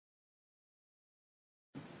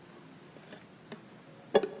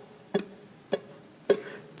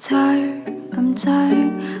Tired, I'm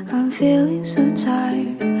feeling so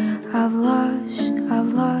tired. I've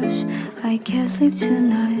lost, I can't sleep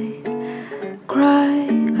tonight.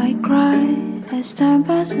 I cry as time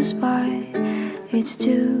passes by. It's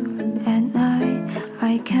 2 at night,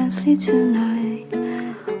 I can't sleep tonight.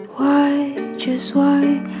 Why, just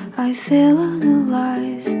why, I feel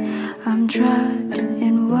unalive. I'm trapped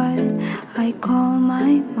in what I call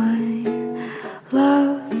my mind.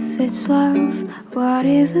 Love, it's love, what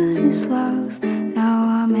even is love? Now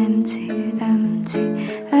I'm empty.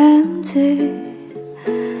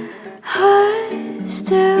 I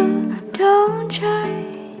still don't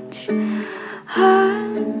change.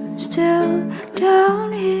 I'm still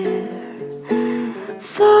down here.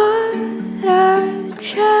 Thought I'd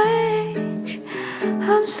change.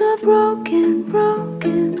 I'm so broken.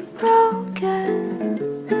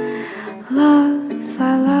 Love,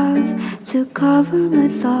 I love to cover my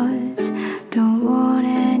thoughts. Don't want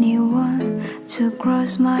anyone to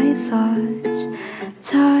cross my thoughts.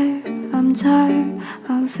 Tired,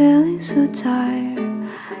 I'm feeling so tired.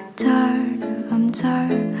 I'm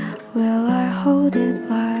tired, will I hold it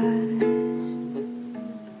last?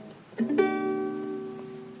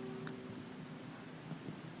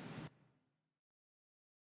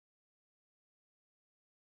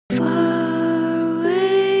 Far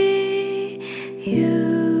away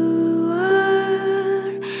you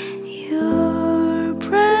are, your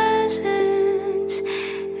presence,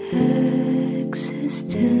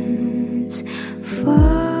 existence.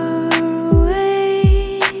 Far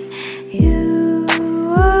away you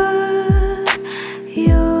are,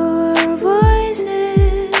 your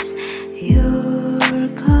voices, your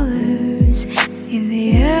colors. In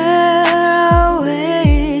the air I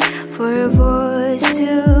wait for your voice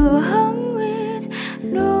to hum with.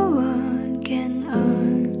 No one can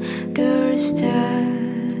understand.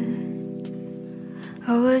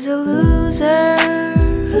 I was a loser,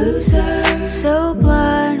 so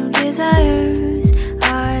blind with desires.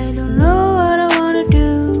 I don't know what I wanna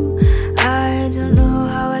do. I don't know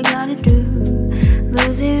how I gonna do.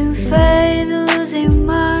 Losing faith, losing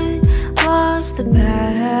mind, lost the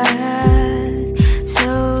path.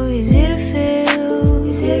 So easy to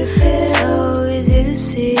feel, so easy to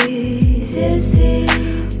see.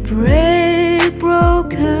 Break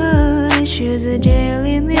broken, it's just a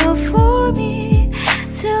daily meal for me.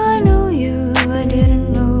 Till I know you, I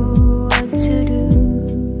didn't know what to do.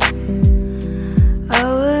 I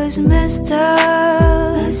was messed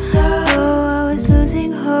up, oh, I was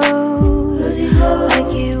losing hope.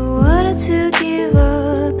 Like you wanted to give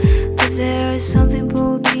up, but there is something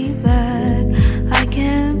pulled me back. I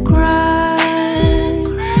can't cry,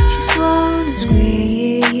 just wanna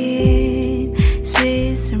scream.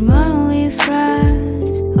 Sweets are my only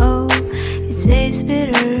friends, oh, it tastes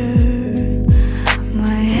bitter.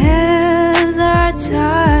 My hands are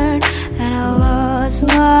tired, and I lost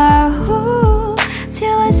my hope.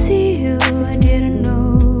 Till I see you, I didn't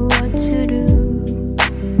know what to do.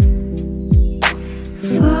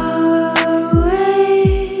 Far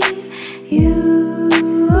away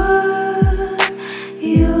you are,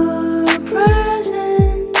 your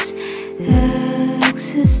presence,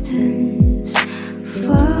 existence.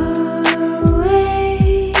 Far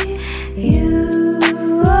away you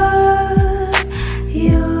are,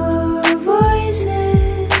 your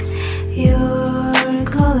voices, your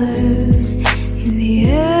colors. In the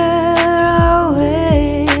air I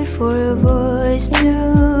wait for a voice to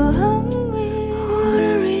hum with. I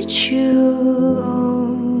wanna reach you,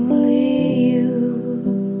 only you.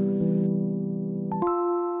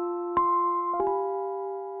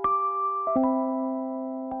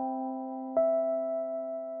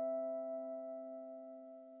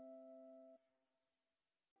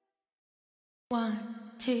 One,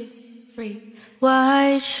 two, three.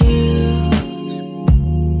 White shoes,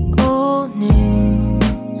 old news.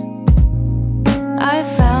 I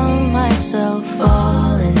found myself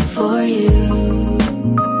falling for you.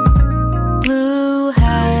 Blue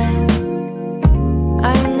hat,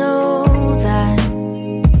 I know that.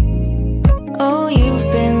 Oh, you've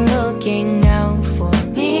been looking out for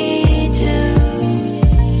me too.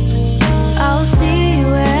 I'll see you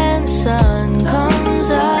when the sun comes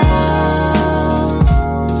out.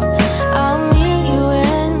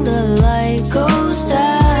 Goes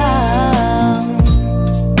down.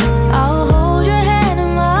 I'll hold your hand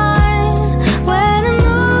in mine when the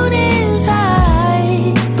moon is high.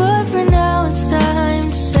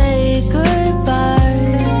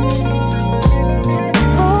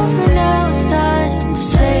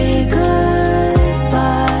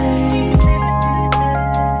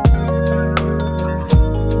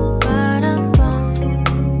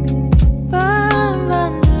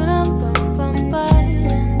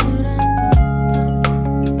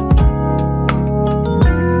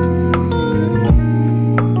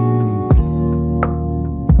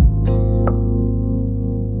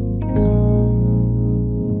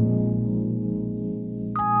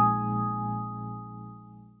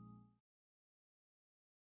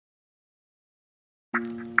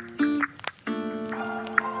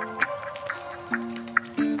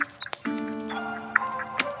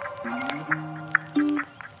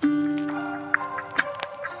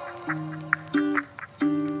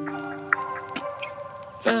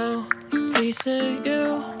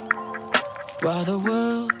 while the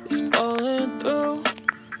world is falling through.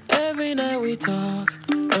 Every night we talk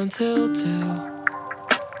until 2.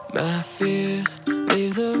 My fears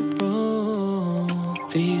leave the room.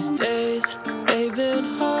 These days they've been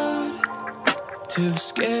hard. Too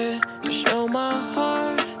scared to show my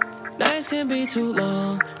heart. Nights can be too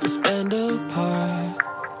long to spend apart,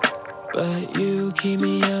 but you keep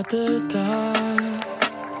me out the dark.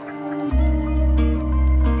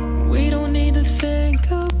 We don't need to think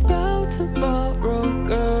about tomorrow,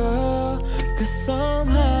 girl, 'cause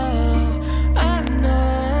somehow I know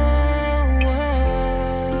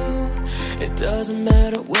it doesn't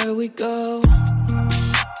matter where we go.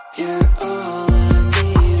 You're all I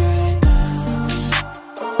need right now.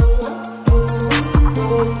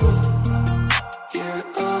 You're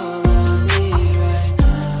all I need right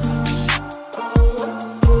now.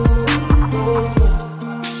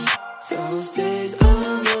 Those days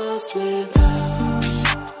I'm lost without.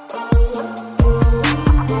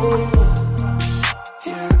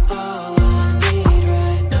 You're all I need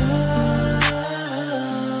right now.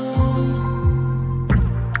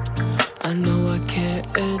 I know I can't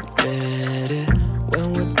admit it. When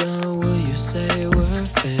we're done, will you say we're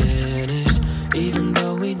finished? Even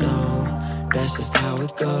though we know that's just how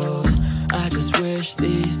it goes. I just wish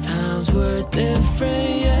these times were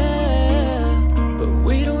different, yeah. But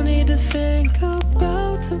we don't need to think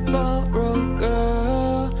about tomorrow,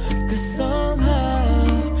 girl, 'cause somehow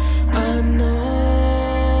I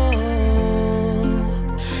know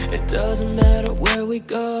it doesn't matter where we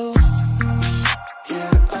go.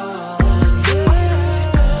 You're all I need right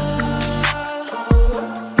now.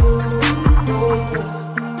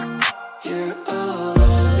 You're all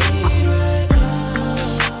I need right now.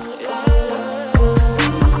 Yeah.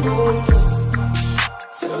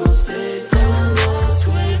 Those days I'm lost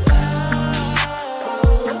without.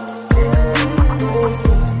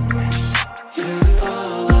 You're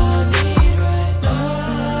all I need right now.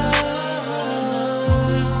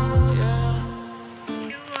 Yeah.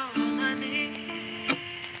 You're all I need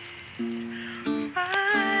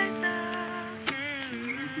right now.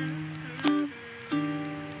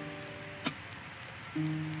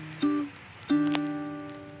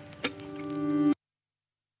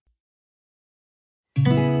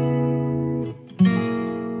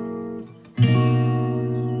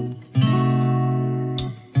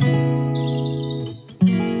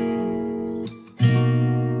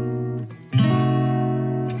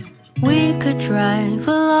 We could drive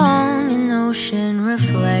along an ocean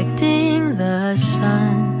reflecting the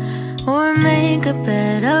sun, or make a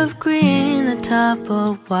bed of green atop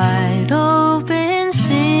a wide open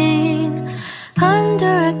scene.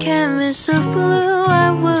 Under a canvas of blue, I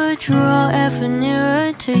would draw ever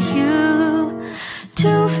nearer to you,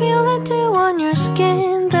 to feel the dew on your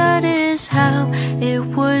skin. That is how it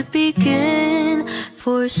would begin.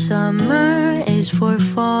 For summer is for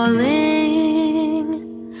falling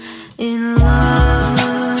in love.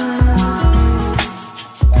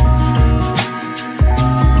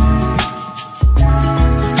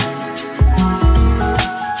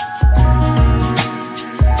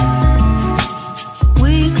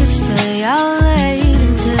 We could stay out late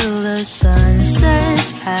until the sun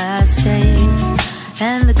sets past 8,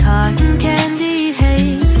 and the cotton candy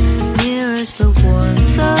haze mirrors the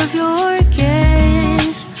warmth of your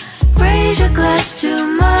gaze. Raise your glass to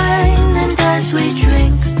mine, and as we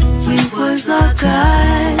drink, we would lock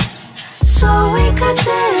eyes, so we could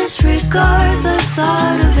disregard the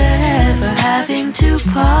thought of ever having to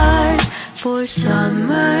part. For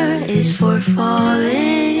summer is for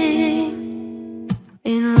falling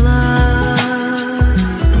in love.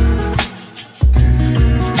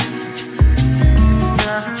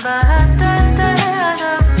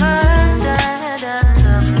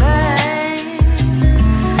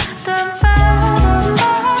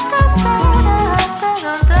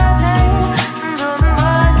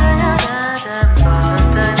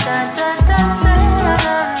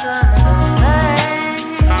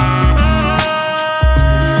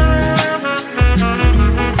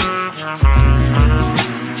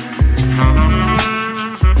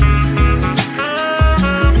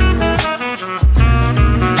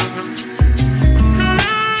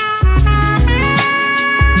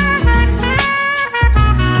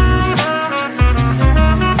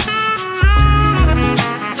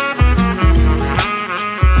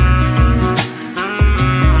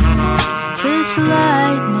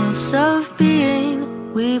 Lightness of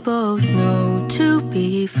being, we both know to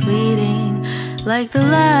be fleeting, like the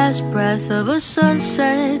last breath of a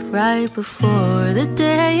sunset right before the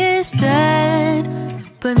day is dead.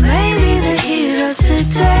 But maybe the heat of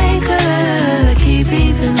today could keep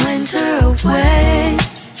even winter away,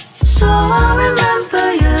 so I'll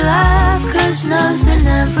 'cause nothing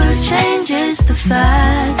ever changes the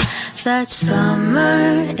fact that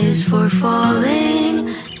summer is for falling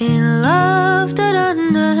in love.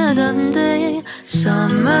 Da-da-da-da-da-da.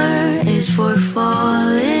 Summer is for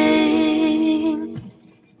falling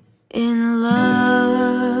in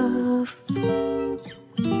love.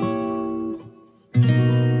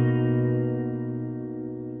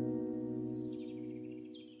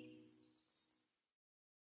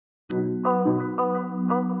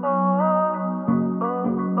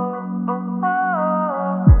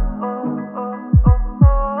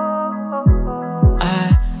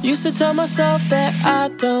 Used to tell myself that I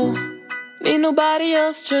don't need nobody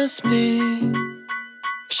else, just me.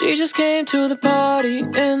 She just came to the party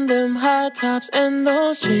in them high tops and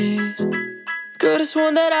those jeans. Could've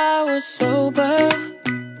sworn that I was sober,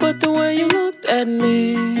 but the way you looked at me,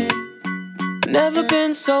 never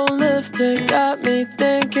been so lifted, got me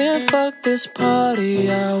thinking, fuck this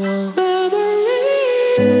party, I want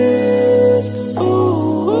memories.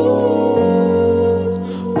 Ooh,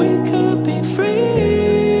 we could be free.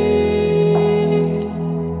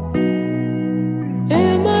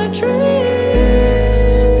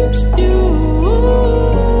 Dreams, you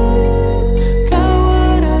got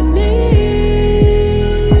what I need.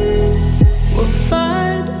 We'll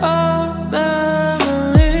find our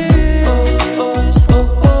memories. Oh,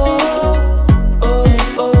 oh, oh,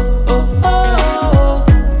 oh, oh, oh,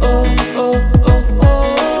 oh, oh, oh,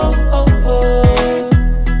 oh, oh.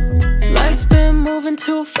 Life's been moving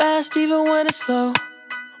too fast, even when it's slow.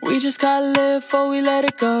 We just gotta live before we let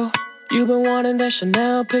it go. You've been wanting that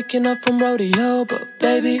Chanel, picking up from rodeo, but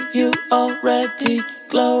baby, you already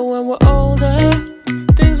glow. When we're older,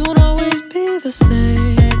 things won't always be the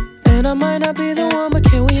same, and I might not be the one, but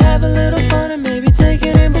can we have a little fun and maybe take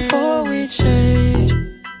it in before we change,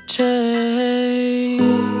 change,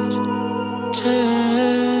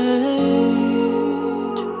 change.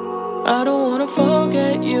 I don't wanna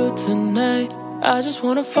forget you tonight, I just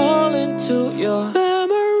wanna fall into your memories.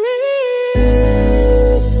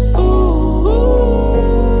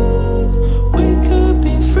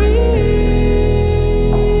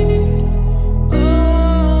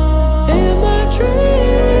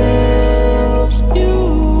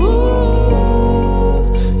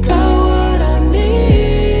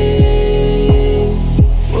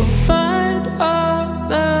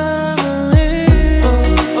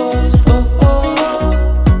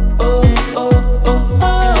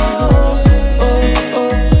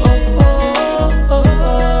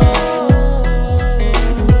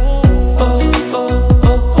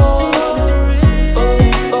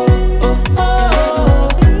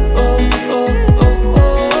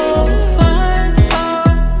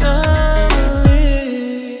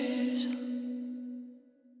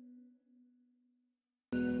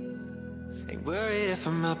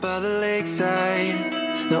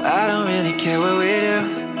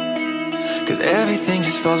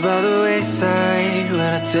 Falls by the wayside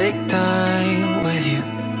when I take time with you.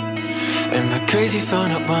 Am I crazy for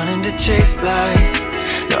not wanting to chase lights?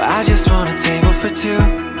 No, I just want a table for two.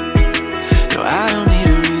 No, I don't need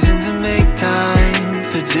a reason to make time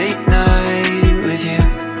for date night with you.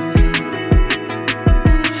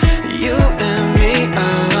 You and me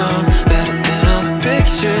alone, better than all the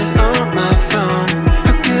pictures on my phone.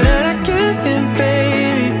 How could I not give in,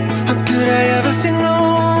 baby? How could I ever say no?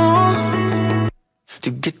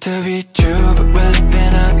 Too good to be true, but we're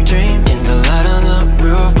living our dream. Candlelight on the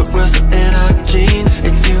roof, but we're still in our jeans.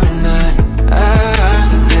 It's you and I,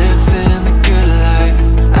 dancing the good life.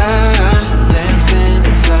 Dancing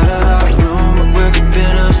inside of our room, but we're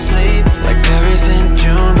giving up sleep.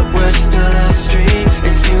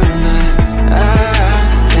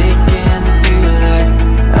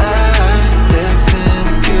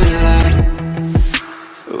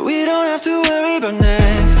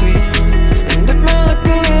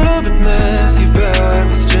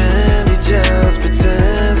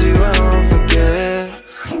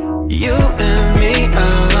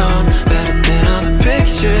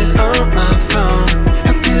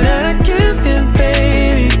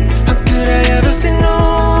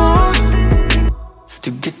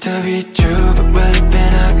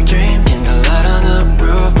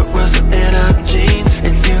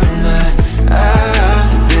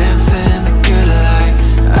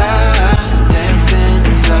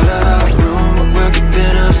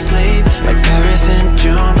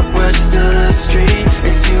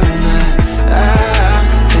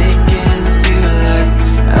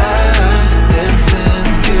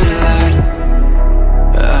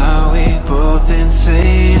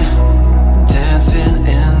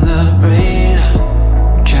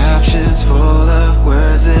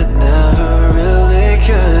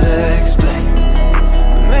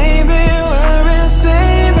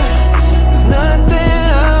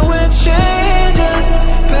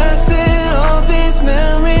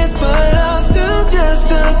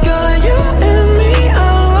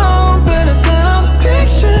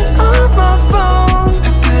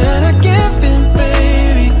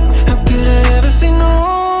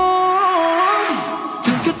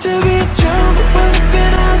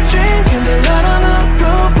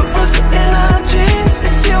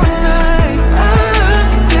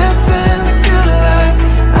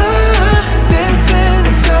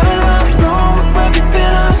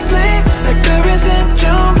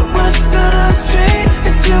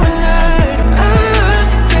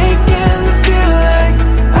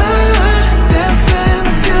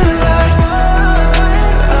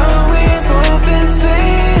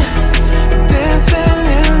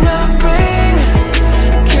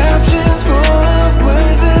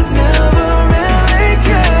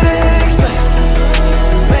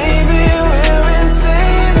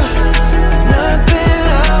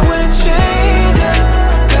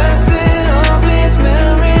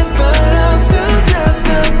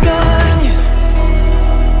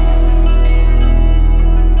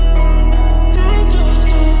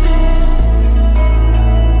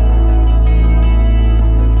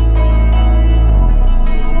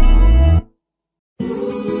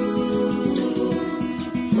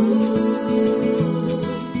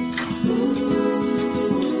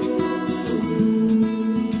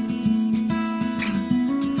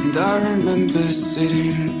 And I remember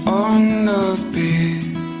sitting on the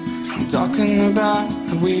beach, talking about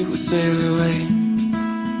how we would sail away,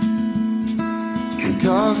 and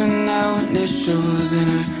carving out initials in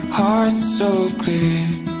our hearts so clear,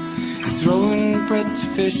 and throwing bread to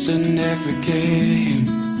fish that never came.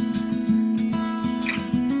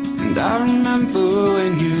 And I remember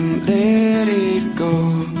when you let it go,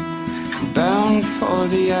 bound for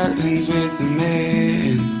the islands with the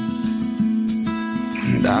man.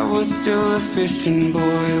 And I was still a fishing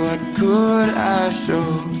boy, what could I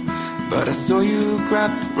show? But I saw you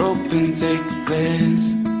grab the rope and take a glance.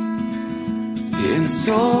 Yeah, and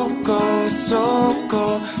so go,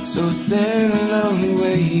 so sail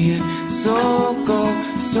away. And so go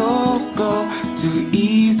to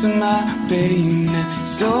ease my pain. And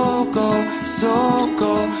so go,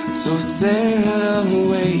 so sail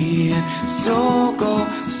away. And so go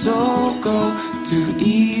to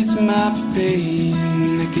ease my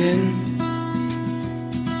pain again.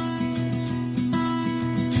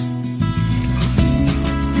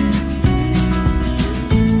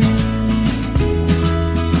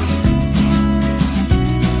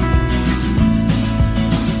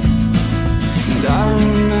 And I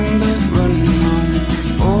remember running on,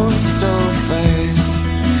 oh so fast.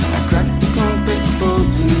 I cracked the compass boat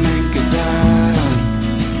to make it down.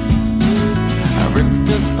 I ripped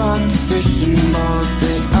apart the fishing boat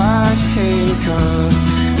that I had caught,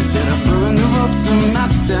 and said I burned the ropes and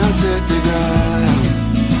maps down to the ground.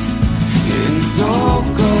 And so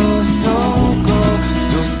go, so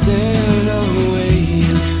sail away.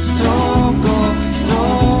 And so go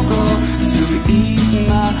to ease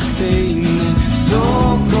my pain. And so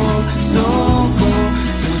go, so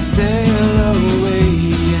sail away.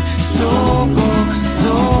 And so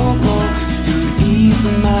go to ease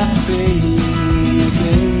my pain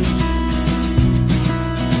again.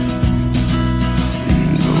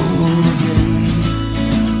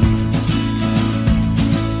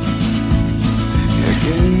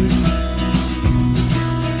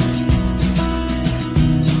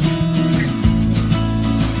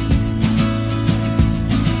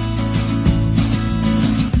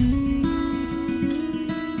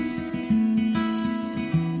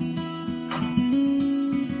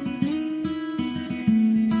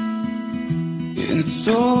 And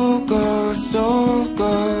so go,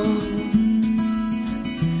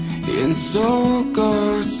 and so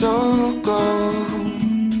go.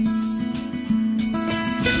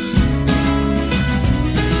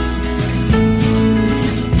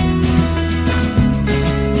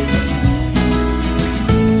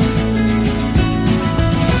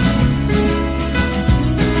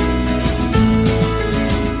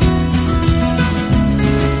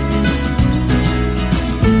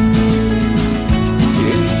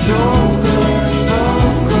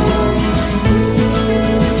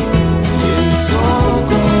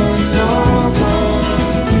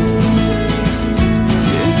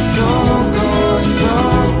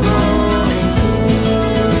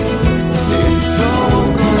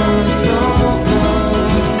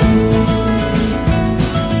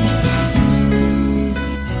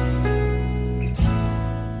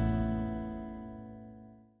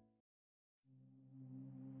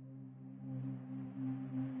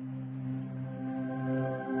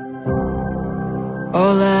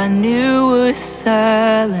 All I knew was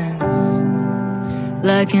silence,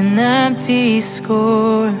 like an empty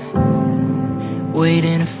score,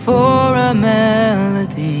 waiting for a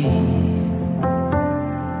melody.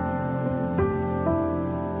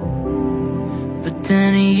 But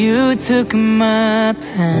then you took my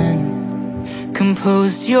pen,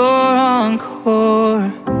 composed your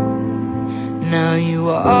encore. Now you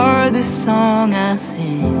are the song I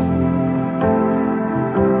sing.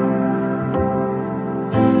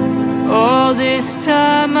 All this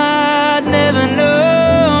time I'd never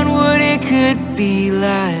known what it could be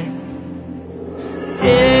like,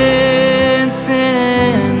 dancing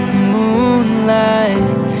in the moonlight,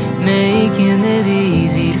 making it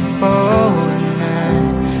easy to fall at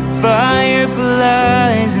night.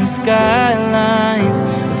 Fireflies and skylines, a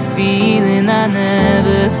feeling I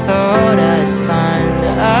never thought I'd find.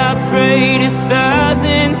 I prayed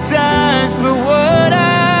 1,000 times for what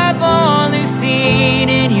I've only seen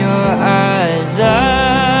in your eyes.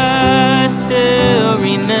 I still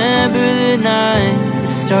remember the night the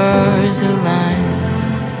stars aligned.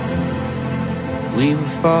 We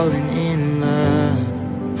were falling in love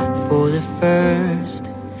for the first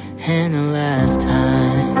and the last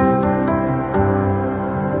time.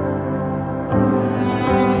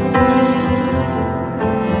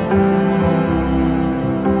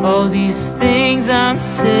 All these things I'm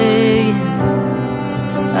saying,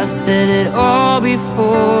 I've said it all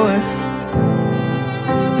before,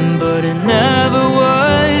 but it never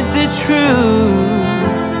was the truth.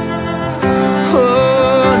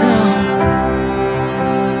 Oh no.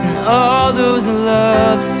 And all those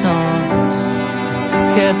love songs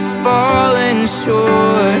kept falling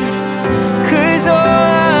short, 'cause all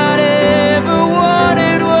I'd ever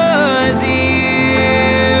wanted was you.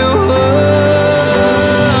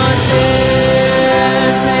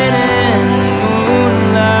 Dancing in the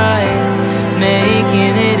moonlight,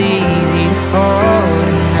 making it easy to fall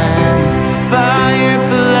tonight.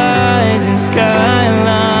 Fireflies and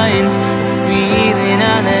skylines, a feeling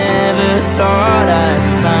I never thought I'd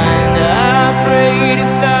find. I prayed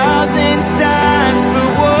 1,000 times for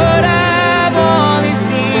what I've only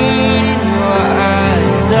seen in your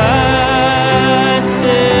eyes. I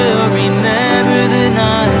still remember the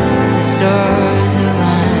night the stars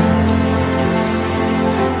aligned.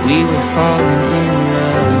 We were falling in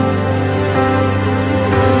love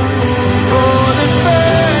for the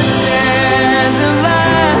first and the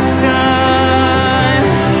last time.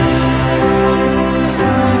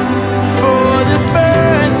 For the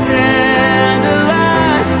first and the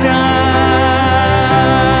last time.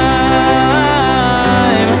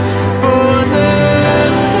 For the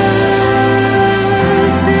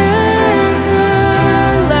first and the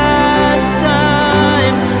last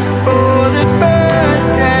time. For the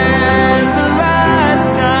first and the last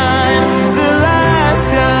time. The last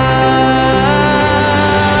time.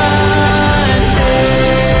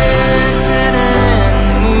 Dancing in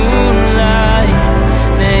the moonlight,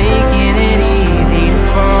 making it easy to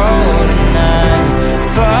fall tonight.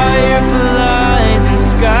 Fireflies and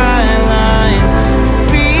skylines,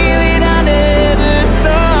 feeling I never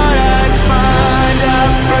thought I'd find. I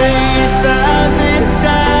prayed 1,000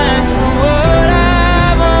 times for what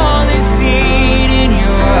I've only seen in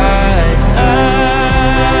your eyes.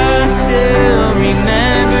 I still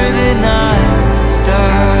remember the night the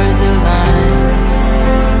stars aligned.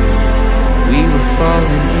 We were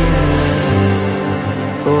falling in love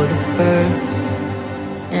for the first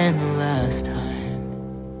and the last time.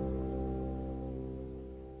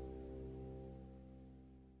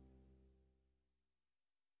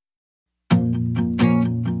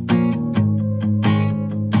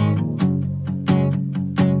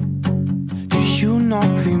 Do you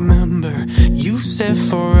not remember? You said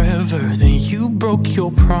forever, then you broke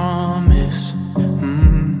your promise.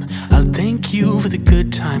 I'll thank you for the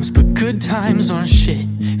good times, but good times aren't shit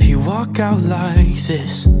if you walk out like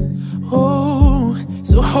this. Oh,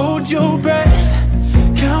 so hold your breath,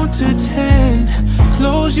 count to 10,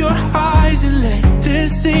 close your eyes and let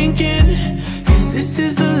this sink in. 'Cause this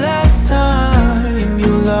is the last time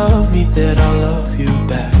you love me that I'll love you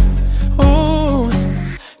back. Oh,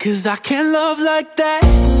 'cause I can't love like that.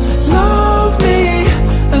 Love me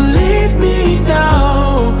and leave me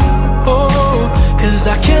now. Oh, 'cause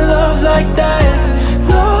I can't love like that.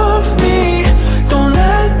 Love me, don't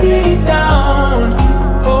let me down.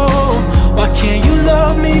 Oh, why can't you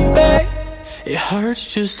love me back? It hurts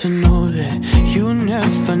just to know that you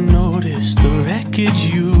never noticed the wreckage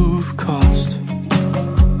you've caused.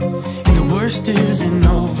 And the worst isn't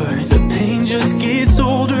over, the pain just gets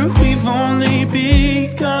older. We've only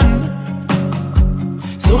begun.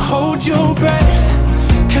 So hold your breath,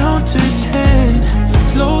 count to 10,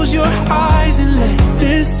 close your eyes and let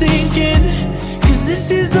this sink in. 'Cause this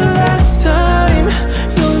is the last time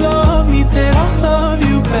you'll love me, then I'll love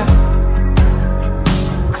you back.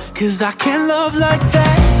 'Cause I can't love like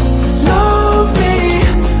that. Love me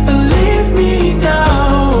and leave me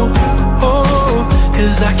now. Oh,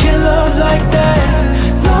 'cause I can't love like that.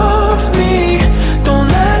 Love me, don't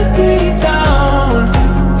let me down.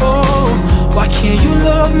 Oh, why can't you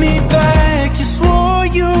love me back? You swore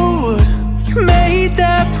you would, you made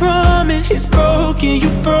that promise. It's broken,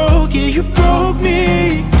 you broke it, you broke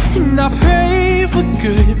me. And I prayed for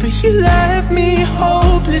good, but you left me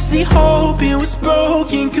hopelessly hoping what's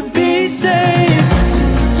broken could be saved.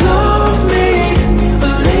 Love me,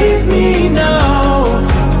 believe me now.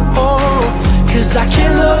 Oh, 'cause I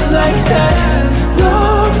can't love like that.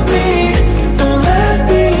 Love me, don't let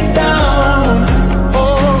me down.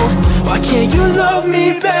 Oh, why can't you love me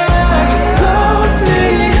back? Love me,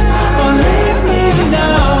 or leave me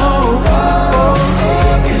now. Oh,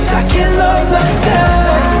 'cause I can't love like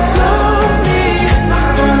that. Love me,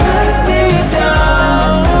 don't let me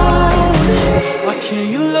down. Why can't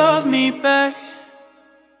you love me back?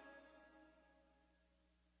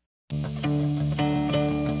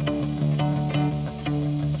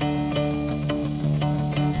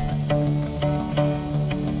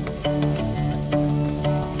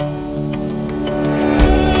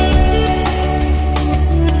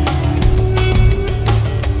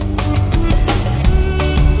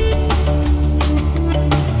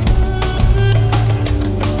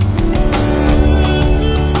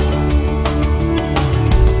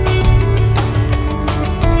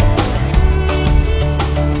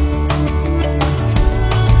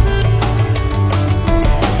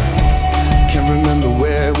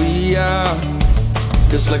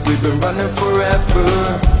 running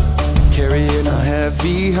forever, carrying our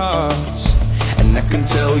heavy hearts. And I can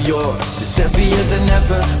tell yours is heavier than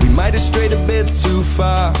ever. We might have strayed a bit too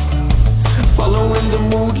far, following the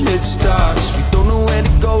moonlit stars. We don't know where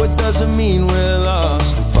to go, it doesn't mean we're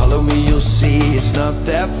lost. And follow me, you'll see it's not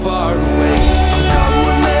that far away. Come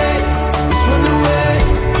with me, let's run away.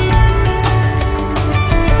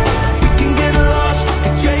 We can get lost, we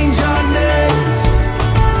can change our names,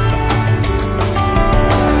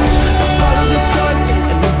 and follow the sun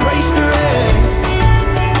and embrace the rain.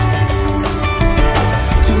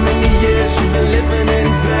 Too many years we've been living in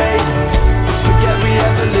vain. Let's forget we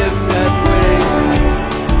ever lived that way.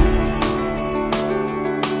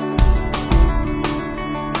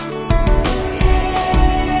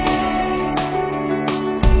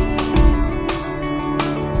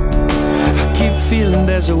 Feeling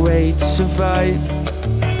there's a way to survive.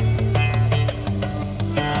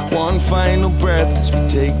 One final breath as we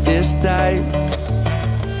take this dive,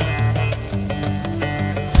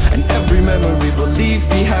 and every memory we'll leave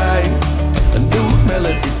behind, a new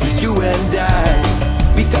melody for you and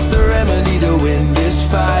I. We got the remedy to win this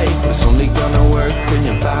fight, but it's only gonna work when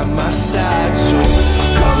you're by my side. So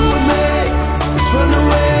come with me, let's run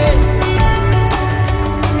away.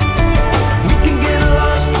 We can get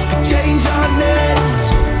lost, we can change our names,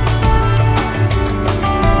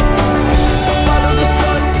 follow the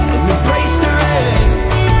sun and embrace the rain.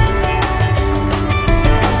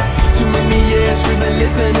 Too many years we've been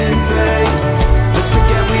living in vain. Let's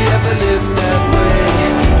forget we ever lived that way.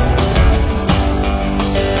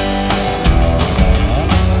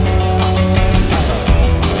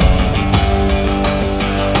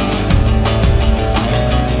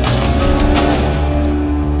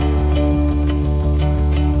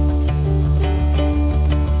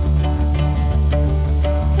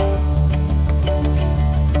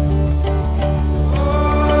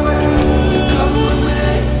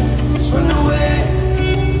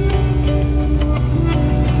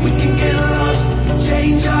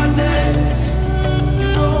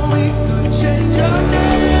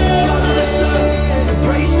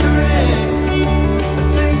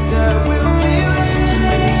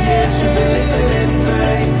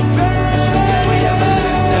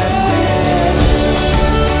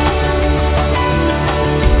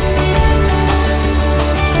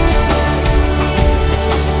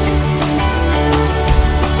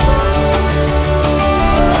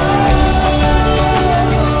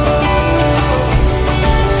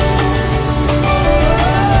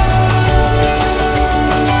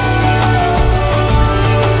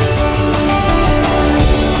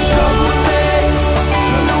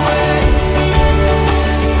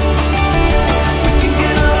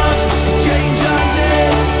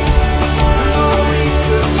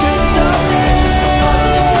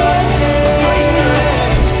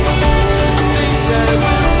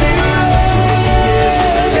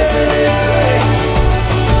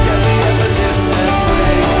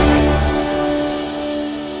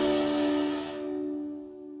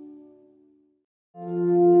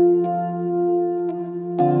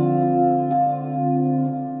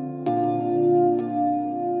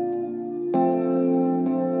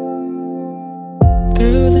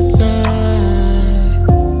 Through the night,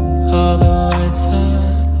 all the lights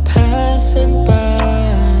are passing by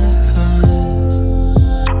us.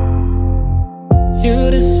 You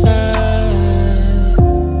decide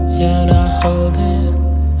you're not holding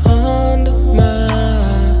on to my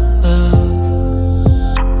love.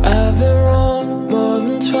 I've been wrong more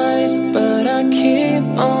than twice, but I keep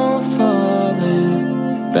on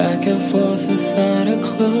falling back and forth without a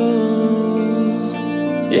clue.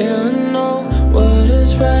 Yeah, I know what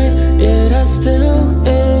is right, yet I still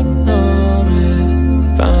ignore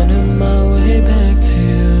it, finding my way back to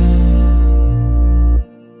you.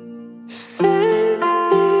 Save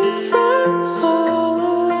me from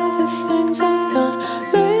all of the things I've done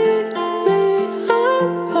lately,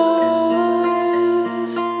 I'm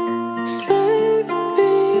lost. Save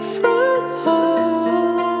me from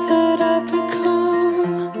all that I've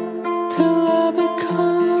become, till I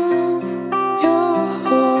become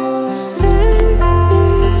yours. Save me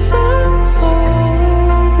from all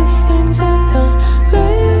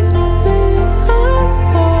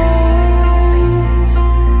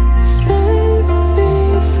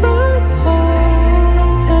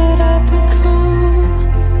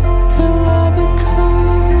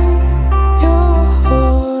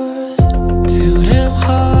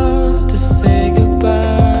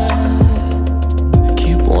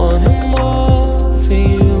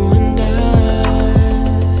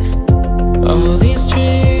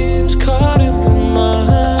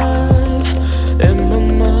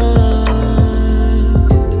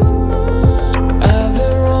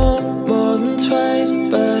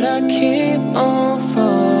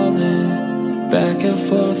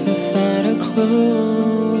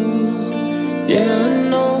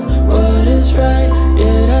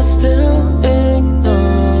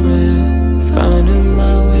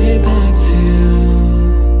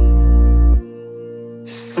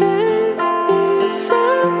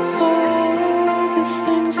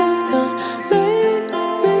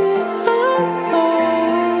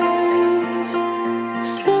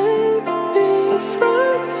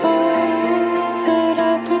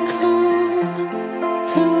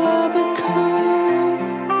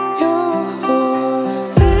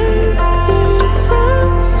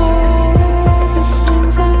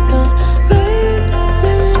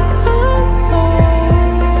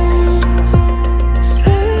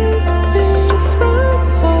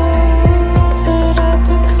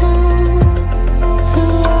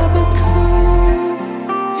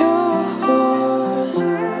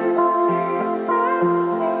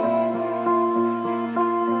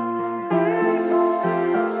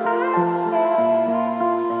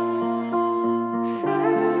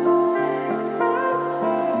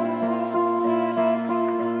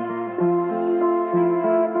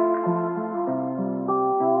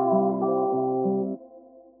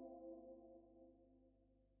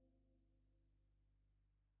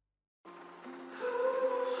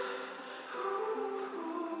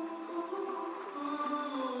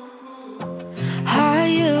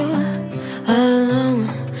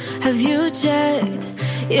checked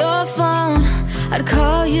your phone, I'd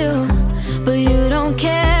call you, but you don't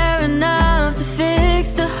care enough to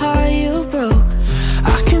fix the heart you broke.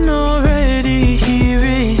 I can already hear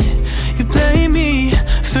it. You blame me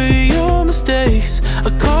for your mistakes. I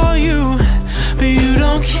call you, but you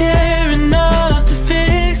don't care enough to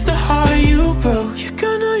fix the heart you broke. You're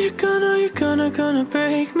gonna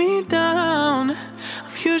break me down.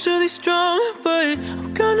 I'm usually strong, but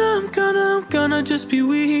I'm gonna just be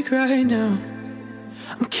weak right now.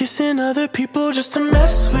 I'm kissing other people just to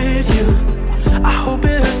mess with you. I hope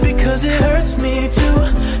it hurts because it hurts me too.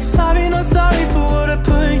 Sorry, not sorry for what I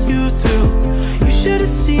put you through. You should have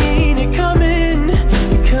seen it coming,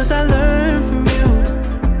 because I learned from you.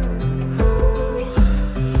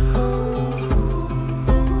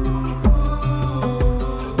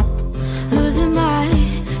 Losing my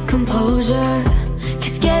composure,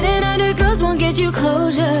 'cause getting under girls won't get you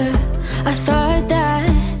closure. I thought that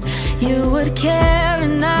you would care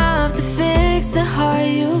enough to fix the heart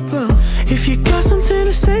you broke. If you got something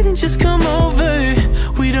to say, then just come over.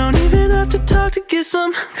 We don't even have to talk to get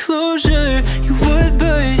some closure. You would,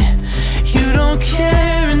 but you don't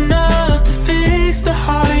care enough to fix the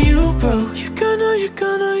heart you broke. You're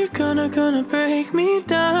gonna break me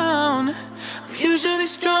down. I'm usually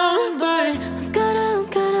strong, but I'm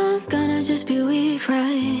gonna just be weak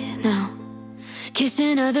right now.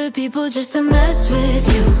 Kissing other people just to mess with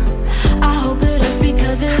you. I hope it hurts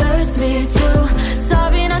because it hurts me too.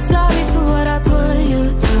 Sorry, not sorry for what I put you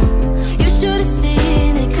through. You should have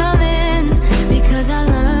seen it coming, because I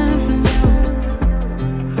learned from you.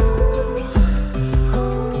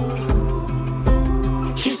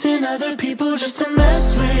 Kissing other people just to mess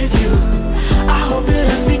with you. I hope it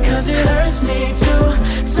hurts because it hurts me too.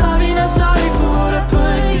 Sorry, not sorry for what I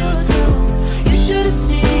put you through. You should have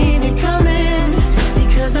seen it coming,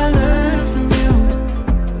 because I learned from you.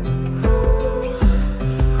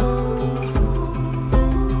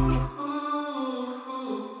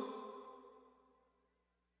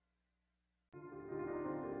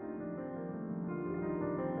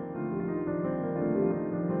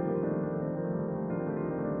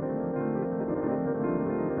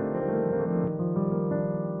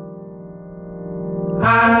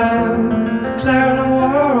 I'm declaring a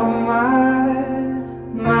war on my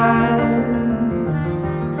mind.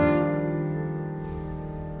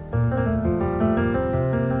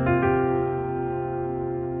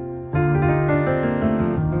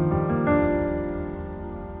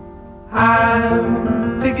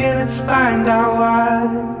 I'm beginning to find out why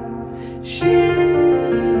she's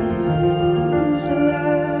alive.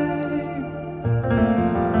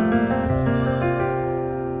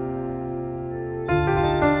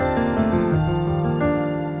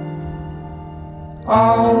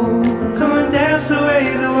 Oh, come and dance away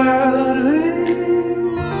the world with me.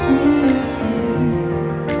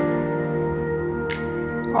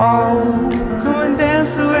 Oh, come and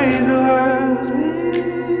dance away the world with me.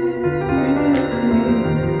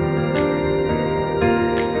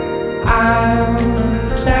 I'm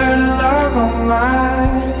declaring love on my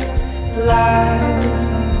life.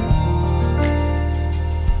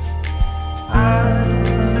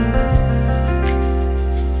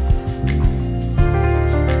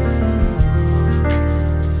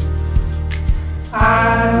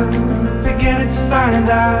 I'm beginning to find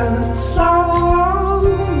out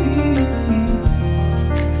slowly.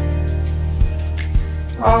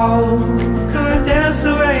 Oh, come and dance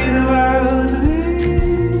away the world with me.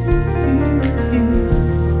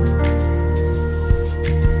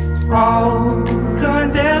 Oh, come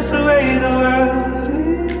and dance away the world with me.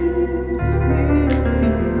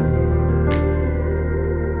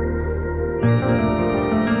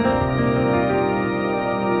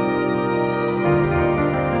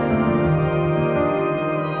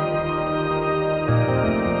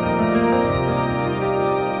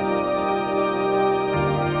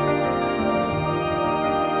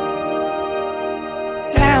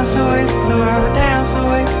 Dance away the world, dance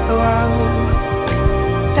away the world.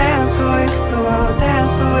 Dance away the world,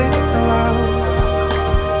 dance away the world.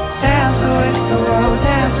 Dance away the world,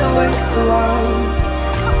 dance away the world.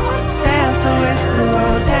 Dance away the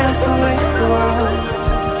world, dance away the world.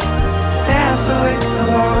 Dance away the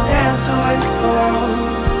world, dance away the world.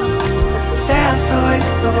 Dance away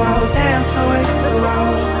the world, dance away the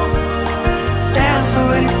world. Dance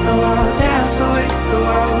away the world, dance away the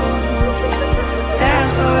world.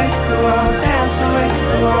 Dance away the world, dance away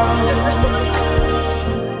the world.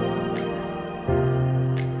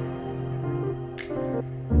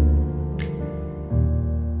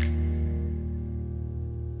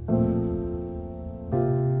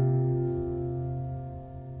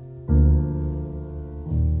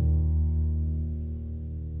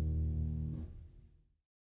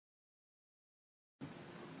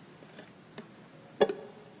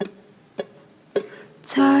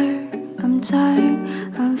 Tired, I'm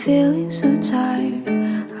feeling so tired.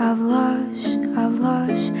 I've lost,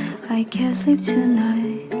 I can't sleep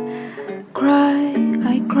tonight.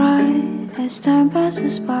 I cry as time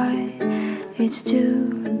passes by. It's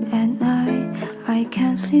 2 at night, I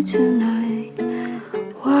can't sleep tonight.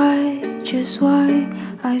 Why, just why,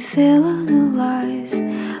 I feel unalive.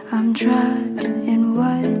 I'm trapped in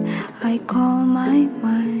what I call my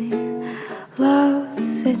mind. Love,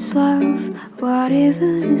 it's love, what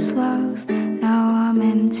even is love? Now I'm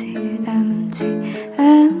empty.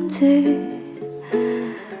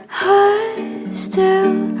 I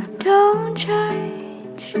still don't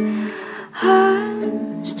change.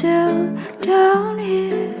 I'm still down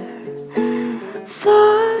here.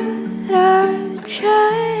 Thought I'd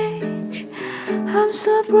change. I'm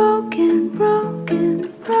so broken.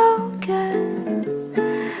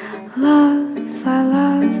 Love, I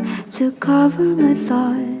love to cover my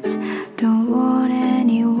thoughts. Don't want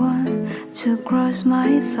anyone to cross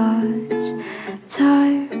my thoughts.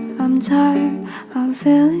 Tired, I'm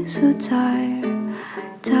feeling so tired.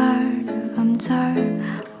 I'm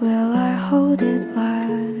tired, will I hold it last?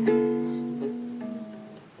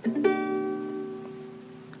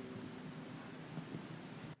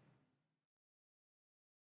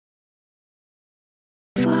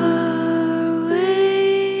 Far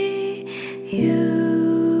away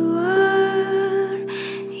you are,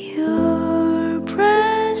 your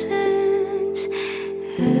presence,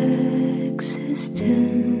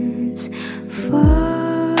 existence.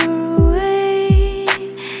 Far away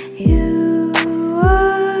you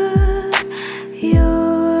are,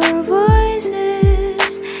 your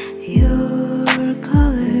voices, your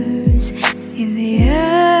colors. In the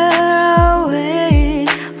air I wait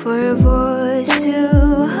for your voice to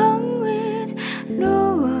hum with.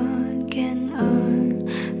 No one can understand.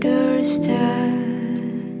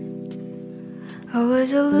 I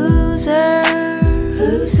was a loser,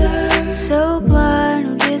 so blind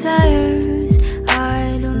of desires.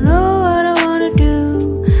 I don't know what I wanna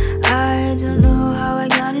do. I don't know how I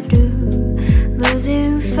gotta do.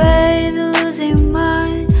 Losing faith, losing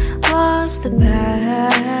mind, lost the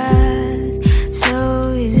path.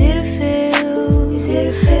 So easy to feel,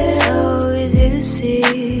 so easy to see.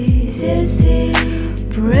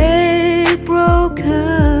 Break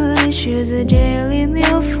broken, it's just a daily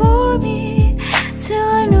meal for me. Till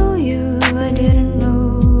I know you, I didn't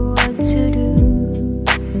know what to do.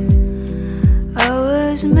 I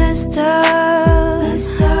was messed up.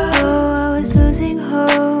 Oh, I was losing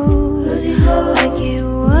hope. Like you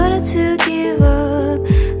wanted to give up,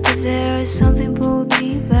 but there is something pulled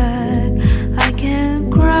me back. I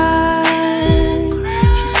can't cry,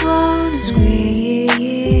 just wanna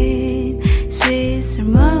scream. Sweets are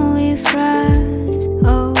my only friends.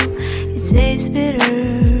 Oh, it tastes bitter.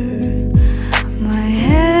 My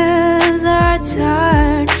hands are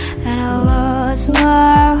tired, and I lost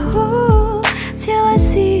my hope. Till I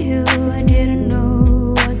see you, I didn't know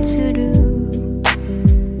what to do.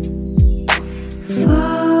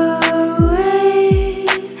 Far away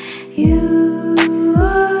you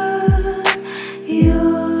are,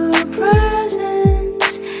 your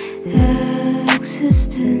presence,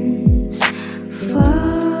 existence.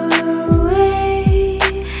 Far away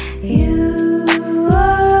you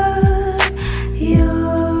are,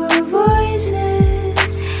 your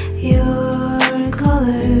voices, your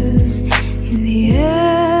colors. In the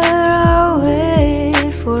air I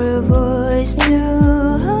wait for your voice to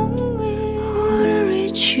hum with. I wanna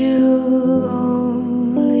reach you,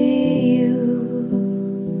 only you.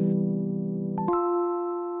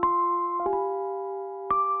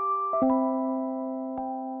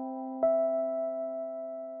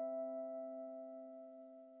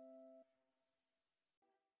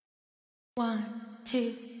 One,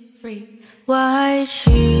 two, three. White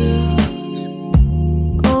shoes,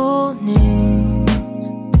 old news.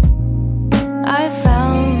 I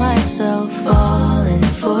found myself falling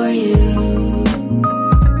for you.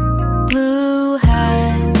 Blue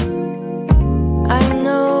hat, I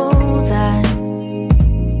know that.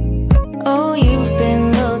 Oh, you've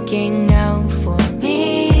been looking out for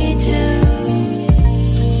me too.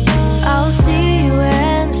 I'll see you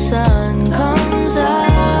when the sun comes out.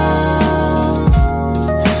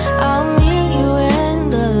 I'll meet you in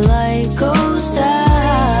the light.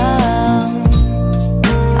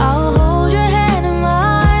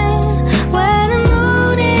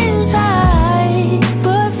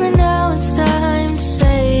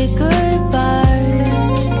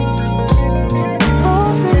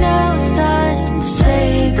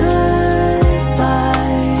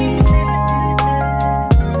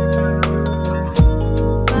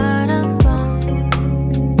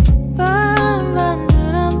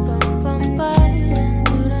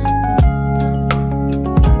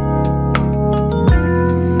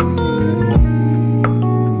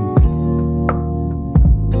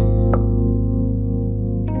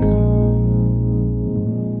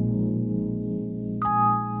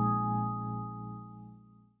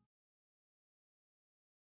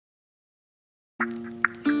 Found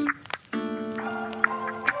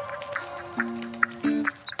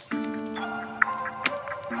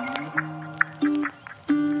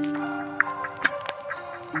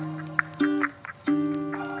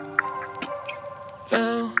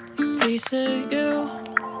peace in you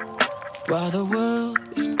while the world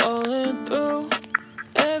is falling through.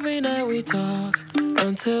 Every night we talk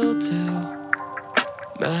until 2.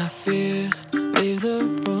 My fears leave the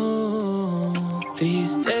room.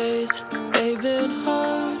 These days they've been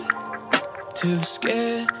hard. Too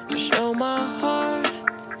scared to show my heart.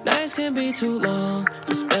 Nights can be too long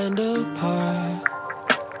to spend apart,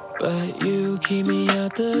 but you keep me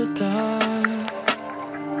out the dark.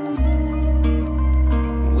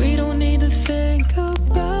 We don't need to think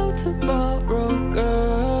about tomorrow,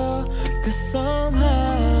 girl, 'cause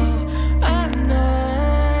somehow I know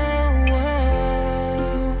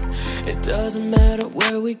it doesn't matter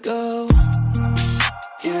where we go.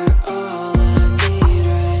 You're all I need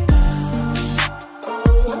right now.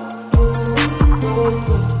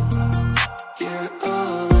 You're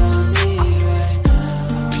all I need right now.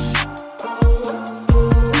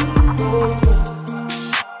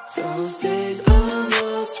 Those days I'm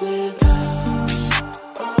lost without.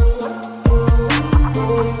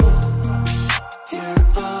 You're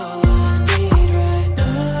all I need right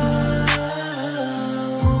now.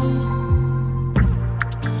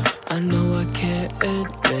 I know I can't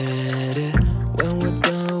admit it. When we're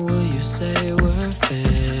done, will you say we're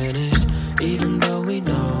finished? Even though we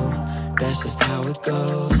know that's just how it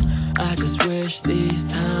goes. I just wish these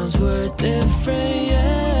times were different,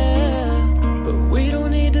 yeah. But we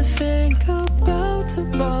don't need to think about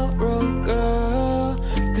tomorrow, girl,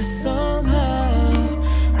 'cause somehow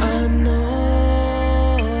I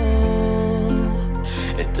know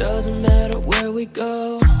it doesn't matter where we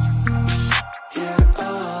go. You're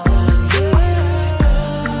all I need right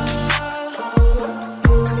now.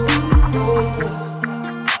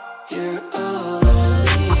 You're all I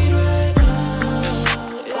need right now.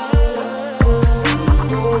 Yeah.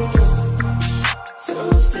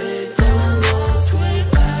 Those days I'm lost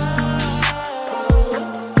without.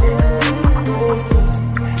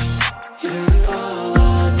 You're all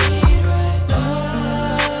I need right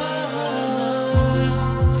now.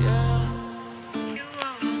 Yeah. You're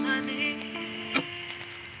all I need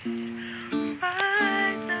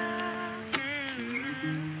right now.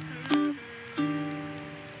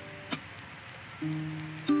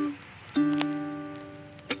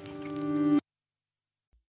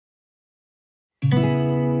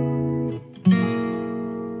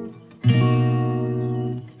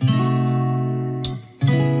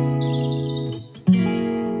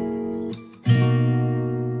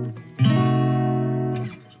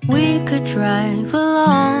 We could drive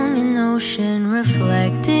along an ocean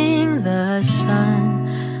reflecting the sun,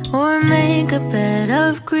 or make a bed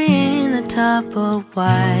of green atop a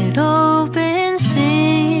wide open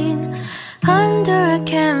scene. Under a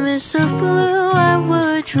canvas of blue, I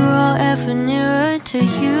would draw ever nearer to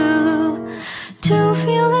you, to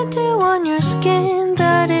feel the dew on your skin.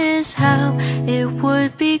 That is how it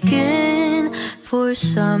would begin. For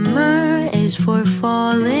summer is for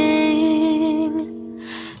falling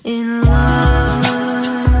in love.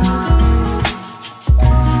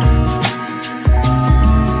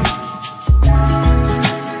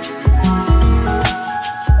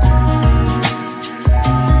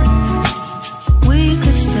 We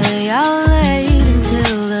could stay out late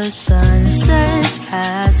until the sun sets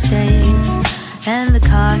past 8, and the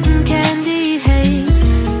cotton candy haze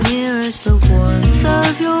mirrors the warmth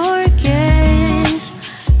of your gaze.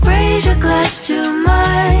 Raise your glass to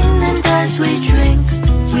mine, and as we drink,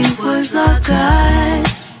 we would lock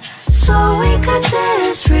eyes, so we could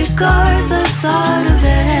disregard the thought of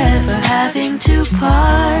ever having to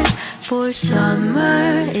part. For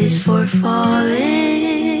summer is for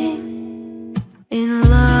falling in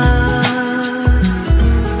love.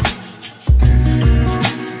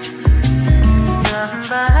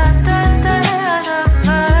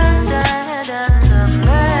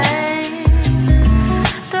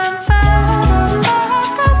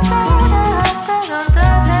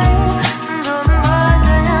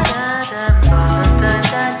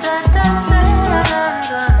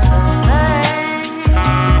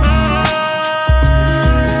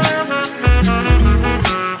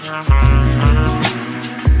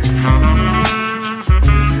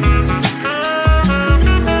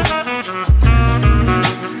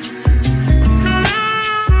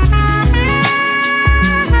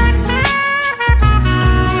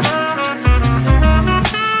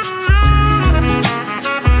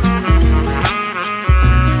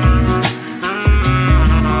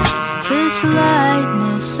 This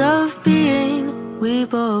lightness of being we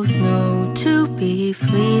both know to be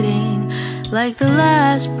fleeting, like the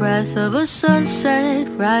last breath of a sunset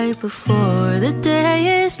right before the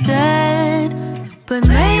day is dead. But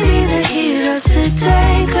maybe the heat of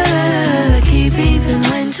today could keep even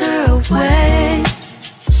winter away.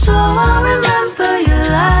 So I'll remember your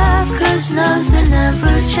laugh, 'cause nothing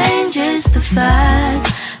ever changes the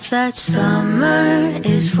fact that summer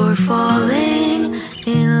is for falling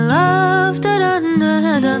in love.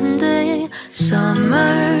 Da-dun-da-dun-day.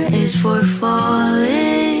 Summer is for falling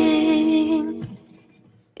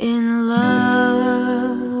in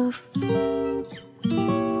love.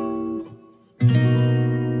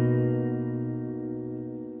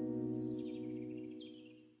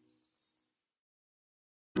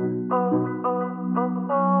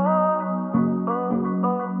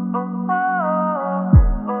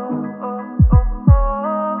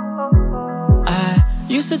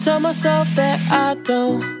 Used to tell myself that I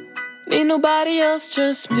don't need nobody else,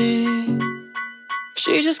 just me.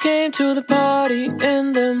 She just came to the party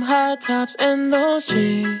in them high tops and those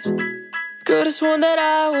jeans. Could've sworn that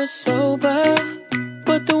I was sober,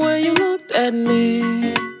 but the way you looked at me,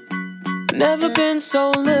 never been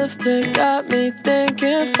so lifted, got me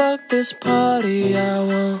thinking, fuck this party, I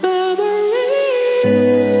want memories.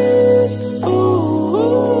 Ooh,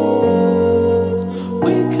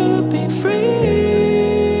 we could be free.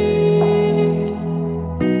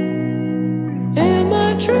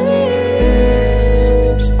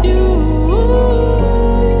 Dreams, you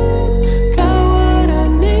got what I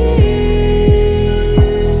need.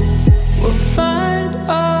 We'll find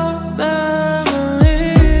our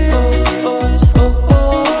memories. Oh, oh, oh,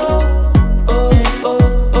 oh, oh,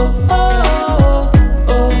 oh,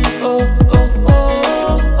 oh, oh,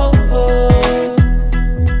 oh, oh, oh.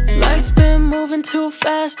 Life's been moving too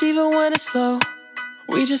fast, even when it's slow.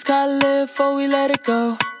 We just gotta live before we let it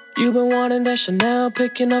go. You've been wanting that Chanel,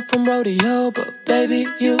 picking up from rodeo, but baby,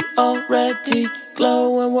 you already glow.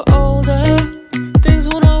 When we're older, things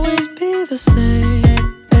won't always be the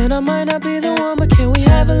same, and I might not be the one, but can we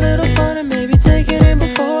have a little fun and maybe take it in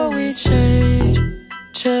before we change,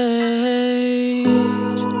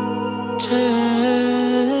 change, change.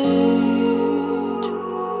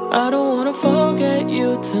 I don't wanna forget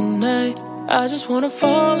you tonight, I just wanna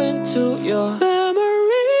fall into your memories.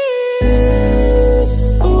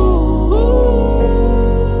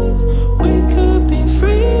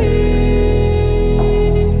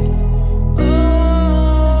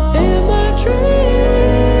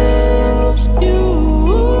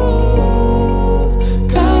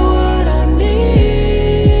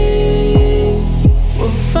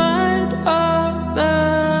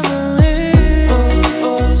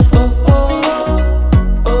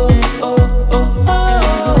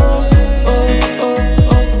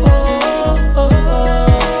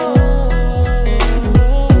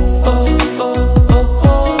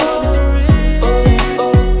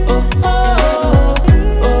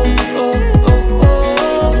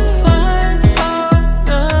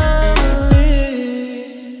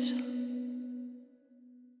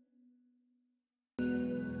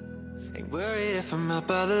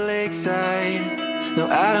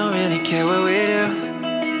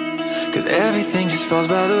 Falls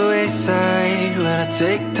by the wayside when I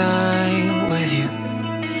take time with you.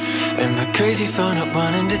 Am I crazy for not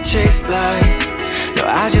wanting to chase lights? No,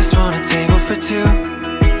 I just want a table for two.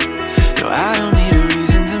 No, I don't need a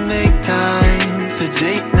reason to make time for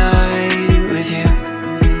date night with you.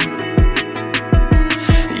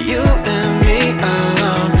 You and me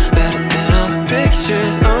alone, better than all the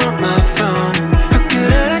pictures on my phone. How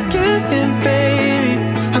could I not give in, baby?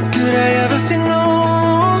 How could I ever say no?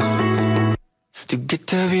 Too good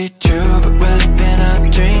to be true, but we're living our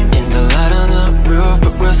dream. In the light on the roof,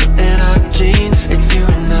 but we're still in our jeans. It's you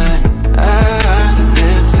and I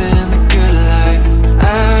dancing the good life.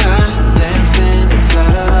 Dancing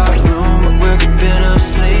inside of our room, but we're giving up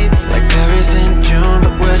sleep. Like Paris in June,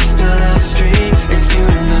 but we're just on our street. It's you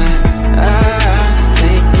and I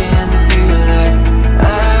taking the good life.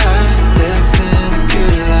 Dancing the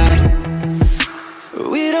good life.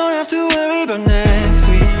 We don't have to worry about next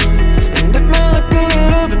week.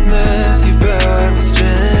 Messy, but what's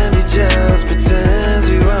trendy just pretends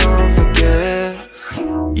we won't forget.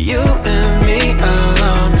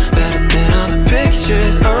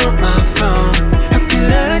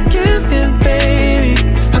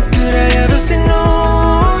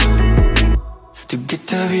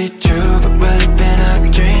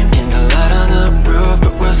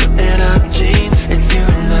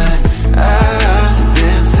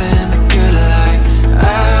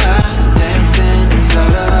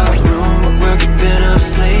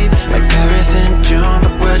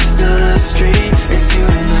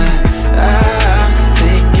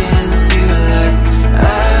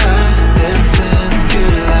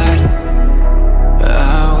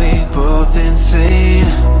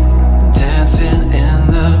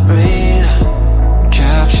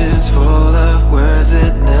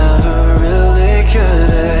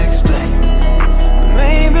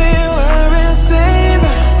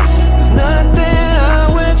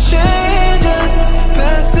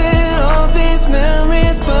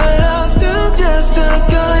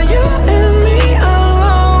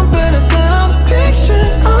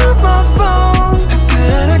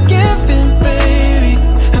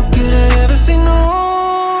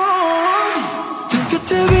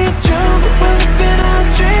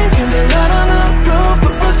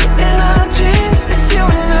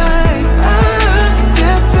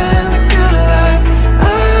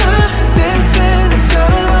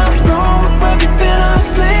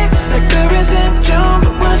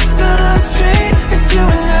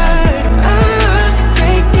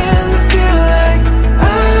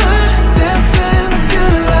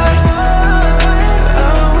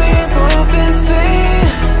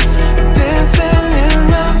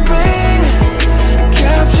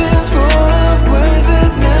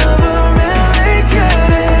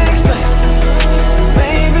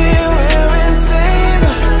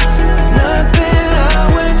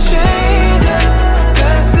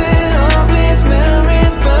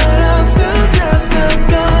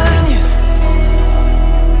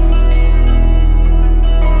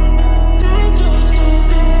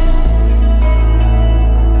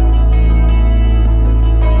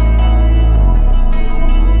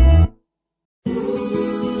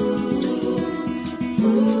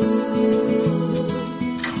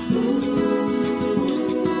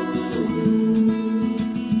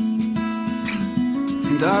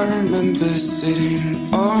 And I remember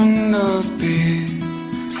sitting on the pier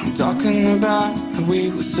and talking about how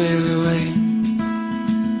we would sail away,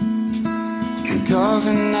 and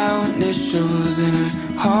carving out initials in our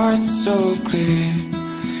hearts so clear,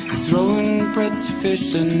 and throwing bread to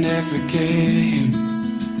fish that never came.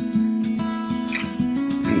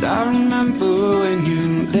 And I remember when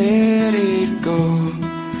you let it go,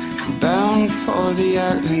 bound for the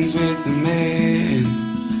islands with the man.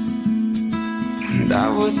 And I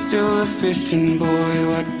was still a fishing boy,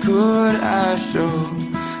 what could I show?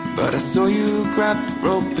 But I saw you grab the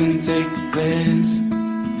rope and take a glance.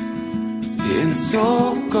 And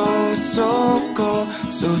so go,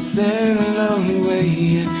 so sail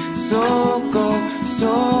away. And so go,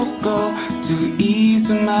 to ease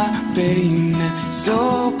my pain. And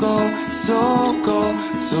so go,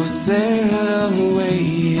 so sail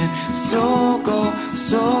away. And so go,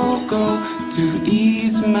 to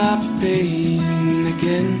ease my pain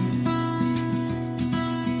again.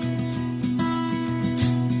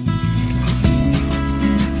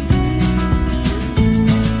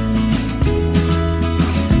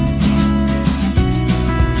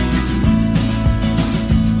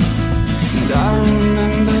 And I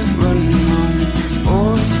remember running home,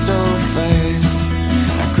 oh so fast.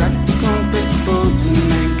 I cracked the compass boat to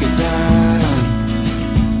make it down.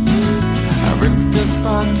 I ripped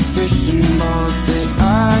apart the fishing boat that I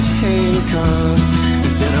handcuffed,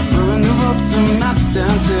 and said I burned the ropes and maps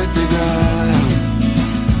down to the ground.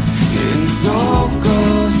 And so go,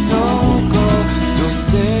 so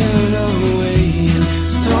sail away. And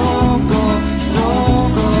so go,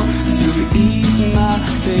 to ease my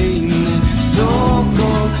pain. And so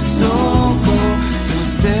go, so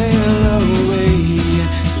sail away.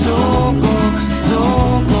 And so go,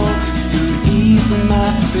 to ease my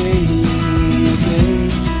pain again.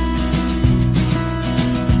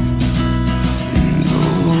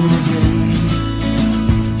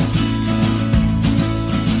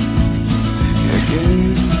 And again.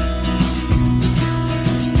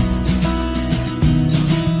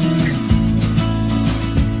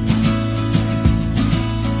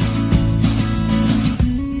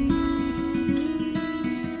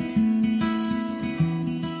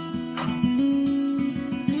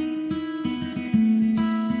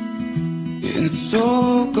 And so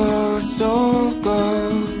go,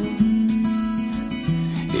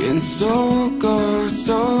 and so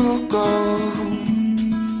go.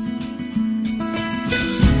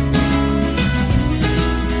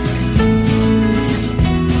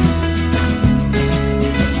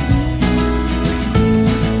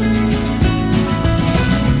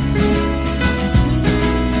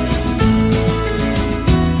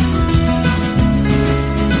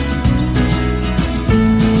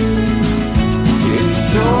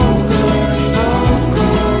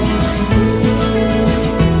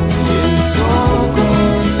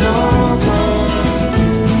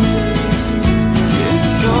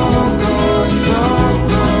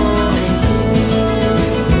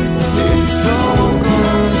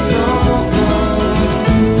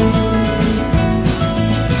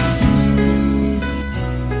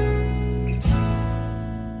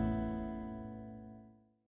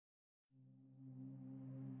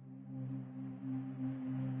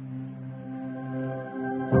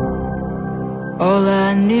 All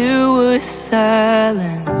I knew was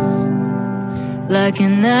silence, like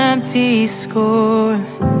an empty score,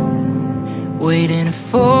 waiting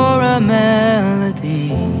for a melody.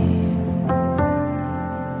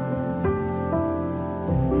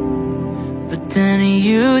 But then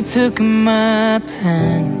you took my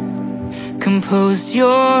pen, composed your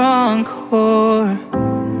encore.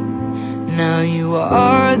 Now you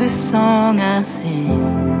are the song I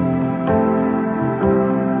sing.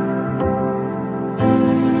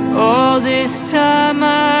 All this time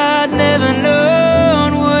I'd never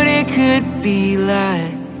known what it could be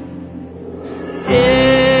like,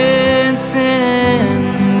 dancing in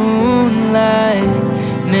the moonlight,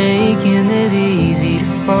 making it easy to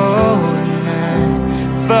fall at night.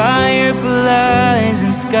 Fireflies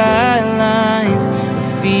and skylines, a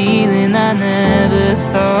feeling I never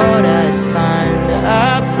thought I'd find.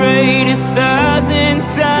 I prayed 1,000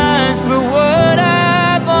 times for what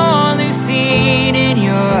I've only seen in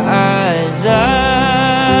your eyes.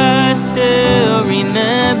 I still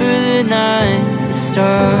remember the night the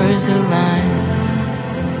stars aligned.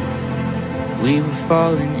 We were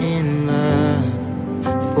falling in love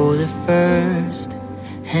for the first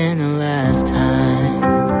and the last time.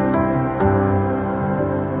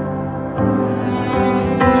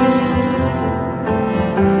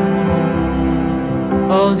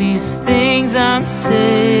 All these things I'm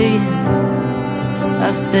saying, I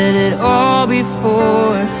I said it all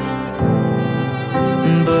before,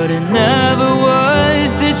 but it never was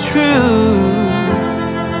the truth.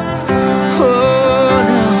 Oh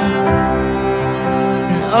no.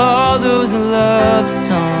 And all those love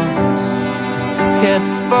songs kept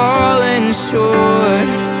falling short,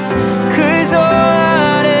 'cause all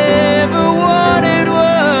I'd ever wanted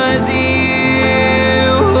was you.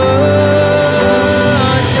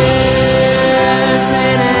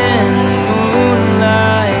 Dancing in the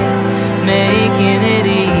moonlight, making it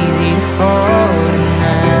easy to fall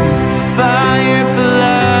tonight.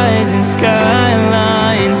 Fireflies and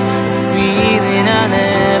skylines, a feeling I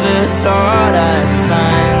never thought I'd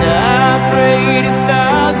find. I prayed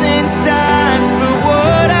 1,000 times for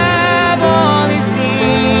what I've only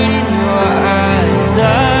seen in your eyes.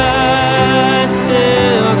 I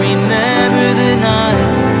still remember the night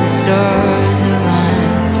the stars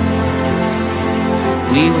aligned.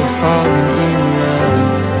 We were falling in love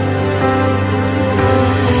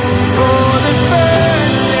for the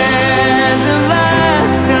first and the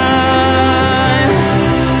last time.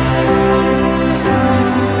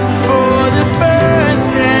 For the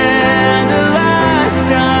first and the last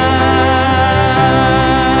time.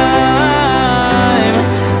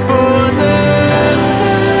 For the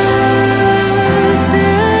first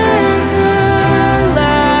and the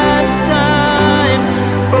last time.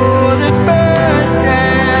 For the first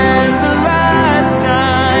and the last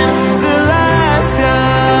time. The last time.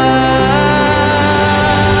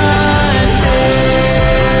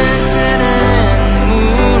 Dancing in the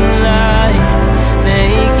moonlight,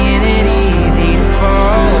 making it easy to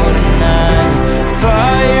fall tonight.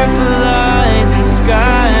 Fireflies and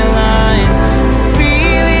skylines,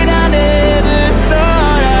 feeling I never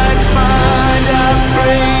thought I'd find. I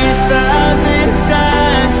prayed 1,000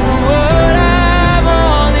 times for what I've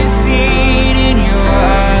only seen in your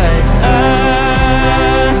eyes. I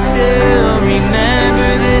still remember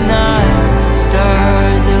the night the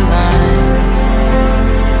stars aligned.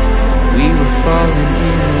 We were falling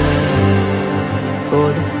in love for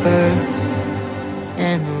the first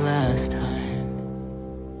and the last time.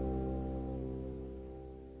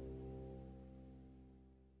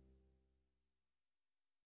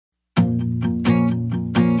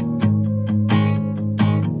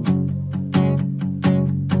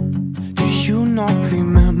 Do you not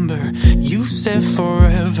remember? You said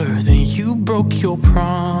forever, then you broke your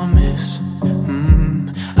promise.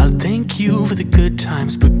 I'll thank you for the good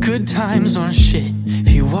times, but good times aren't shit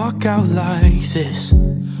if you walk out like this.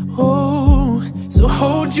 Oh, so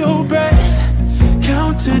hold your breath,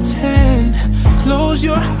 count to 10, close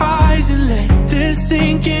your eyes and let this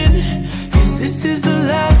sink in. 'Cause this is the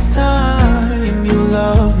last time you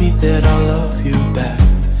love me, that I'll love you back.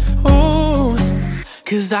 Oh,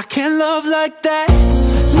 'cause I can't love like that.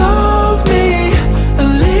 Love me and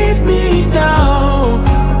leave me now.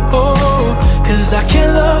 Oh, 'cause I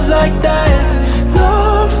can't love like that.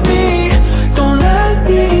 Love me, don't let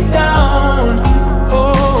me down.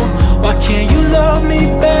 Oh, why can't you love me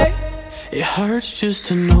back? It hurts just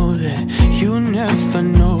to know that you never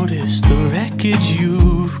noticed the wreckage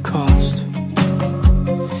you've caused.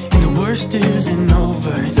 And the worst isn't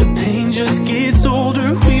over, the pain just gets older.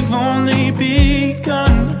 We've only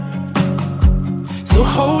begun. So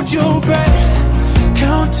hold your breath,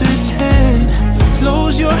 count to 10,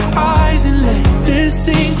 close your eyes and let this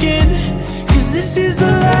sink in. 'Cause this is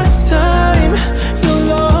the last time you'll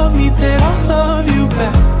love me, then I'll love you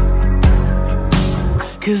back.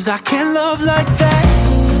 'Cause I can't love like that.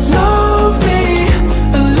 Love me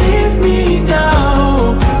and leave me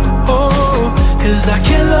now. Oh, 'cause I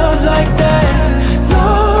can't love like that.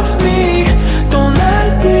 Love me, don't let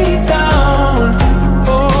me down.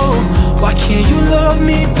 Oh, why can't you love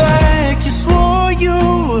me back? You swore you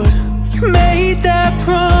would, you made that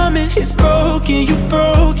promise. It's broken, you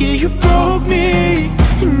broke it, you broke me.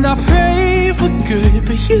 And I prayed for good,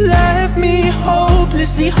 but you left me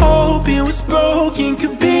hopelessly hoping what's broken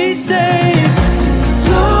could be saved.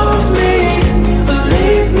 Love me, but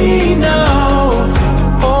leave me now.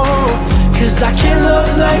 Oh, 'cause I can't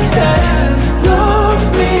love like that. Love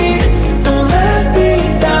me, don't let me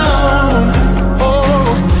down. Oh,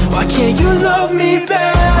 why can't you love me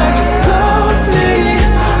back? Love me,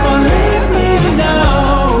 or leave me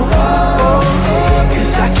now. Oh,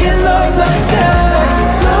 'cause I can't love like that.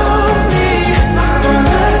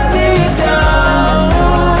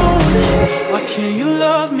 Can you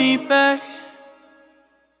love me back?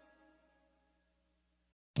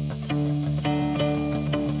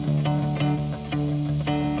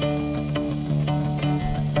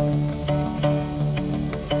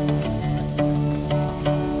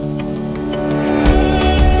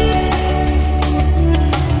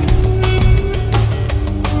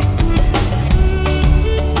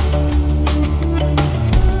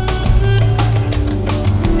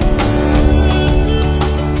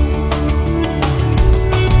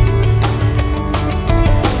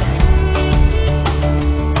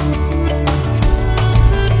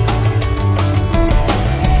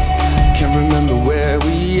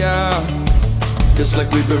 us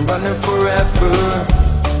like we've been running forever,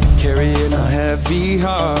 carrying our heavy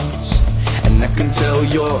hearts. And I can tell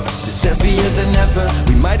yours is heavier than ever.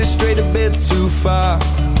 We might have strayed a bit too far,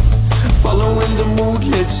 following the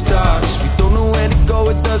moonlit stars. We don't know where to go,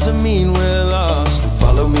 it doesn't mean we're lost.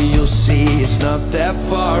 Follow me, you'll see it's not that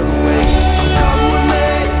far away. Come with me,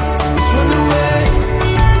 let's run away.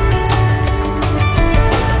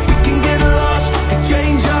 We can get lost, we can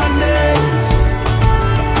change our names,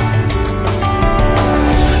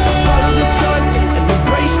 follow the sun and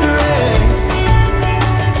embrace the rain.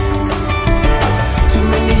 Too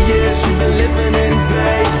many years we've been living in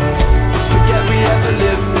vain. Let's forget we ever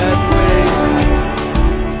lived that way.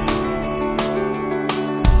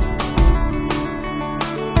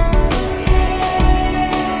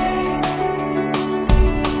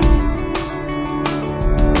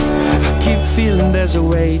 Feeling there's a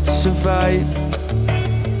way to survive.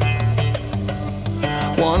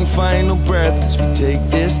 One final breath as we take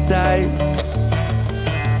this dive,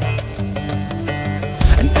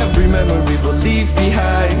 and every memory we'll leave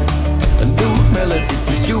behind, a new melody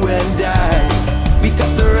for you and I. We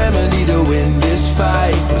got the remedy to win this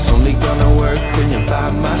fight, but it's only gonna work when you're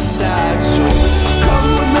by my side. So come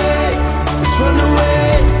with me, let's run away.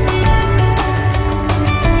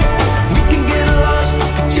 We can get lost, we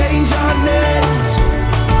can change our names,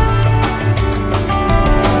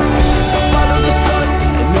 follow the sun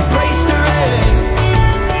and embrace the rain.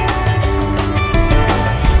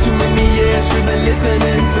 Too many years we've been living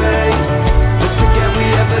in vain. Let's forget we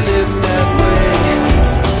ever lived that way.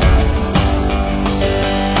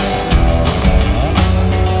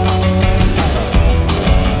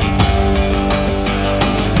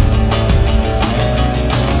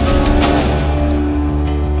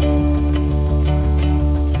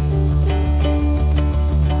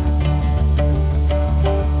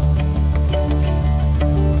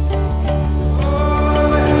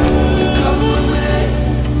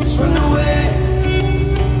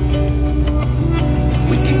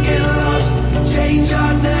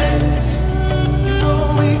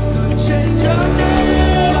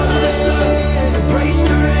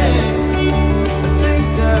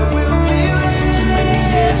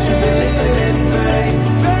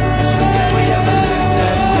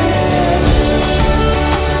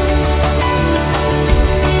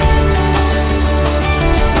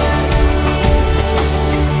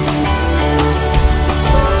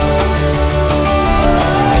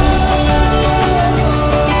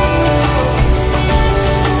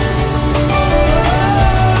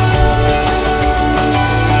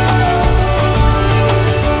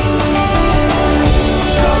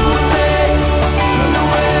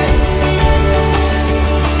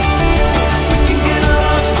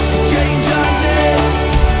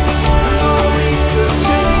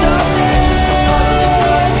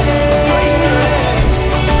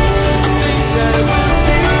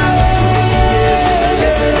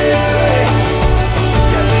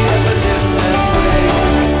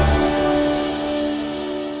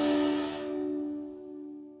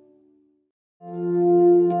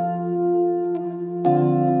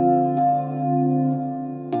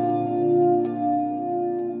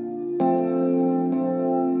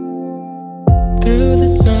 Through the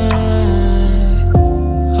night,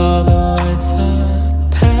 all the lights are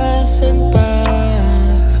passing by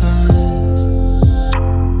us.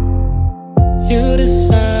 You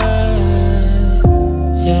decide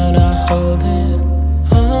you're not holding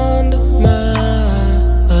on to my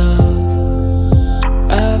love.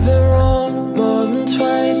 I've been wrong more than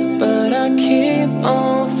twice, but I keep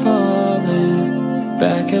on falling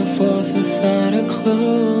back and forth without a clue.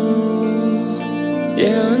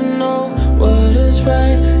 Yeah, I know what is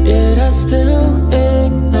right, yet I still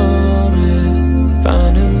ignore it,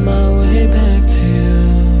 finding my way back to you.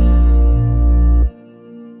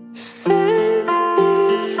 Save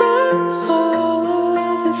me from all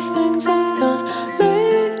of the things I've done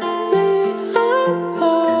lately. I'm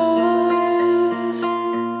lost.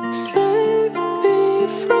 Save me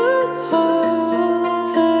from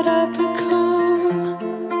all that I've become,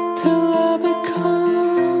 till I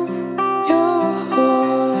become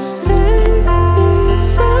yours. Save me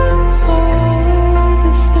from all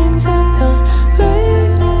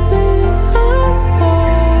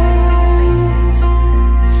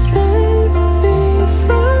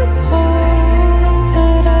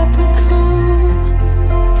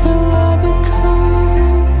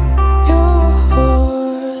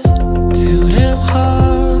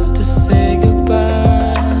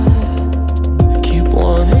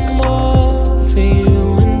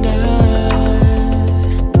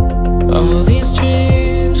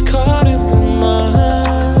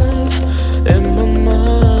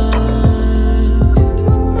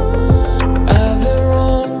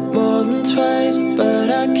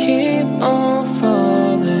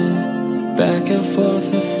back and forth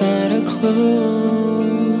without a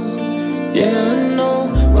clue. Yeah, I know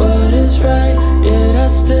what is right, yet I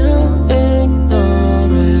still ignore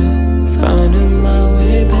it, finding my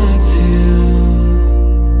way back to you.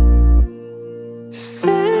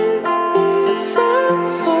 Save me from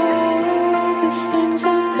all of the things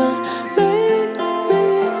I've done lately,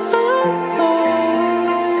 I'm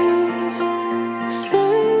lost.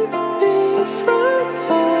 Save me from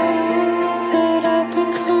all that I've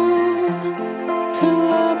become, till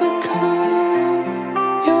I become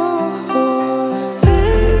yours.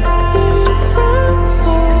 Save me from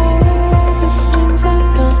all of the things I've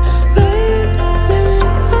done lately,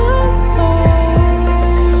 I'm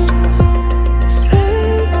lost.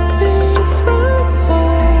 Save me from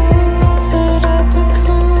all that I've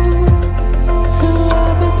become, till I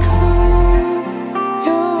become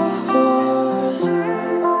yours.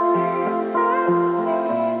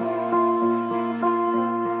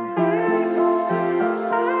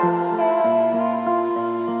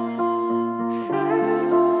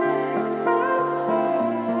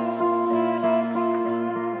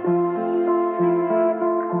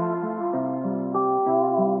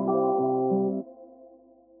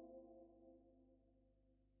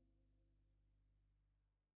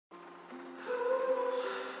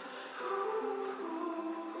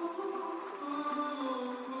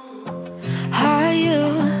 Are you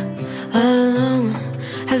alone?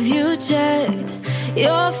 Have you checked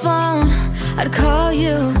your phone? I'd call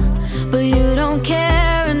you, but you don't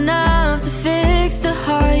care enough to fix the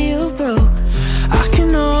heart you broke. I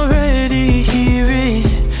can already hear it.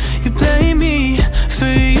 You blame me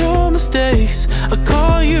for your mistakes. I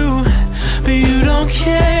call you, but you don't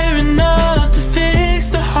care enough to fix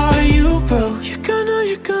the heart you broke. You're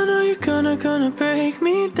gonna break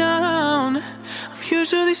me down. I'm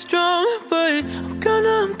usually strong, but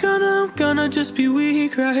I'm gonna just be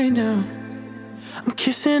weak right now. I'm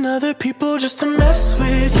kissing other people just to mess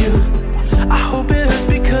with you. I hope it hurts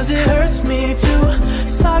because it hurts me too.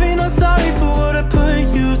 Sorry, not sorry for what I put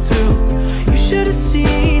you through. You should have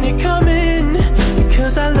seen it coming,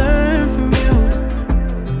 because I learned from you.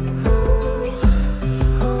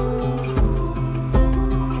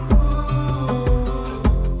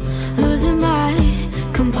 Losing my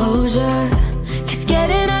composure, 'cause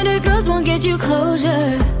getting under girls won't get you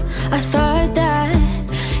closure. I thought that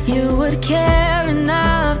you would care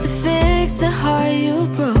enough to fix the heart you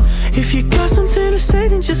broke. If you got something to say,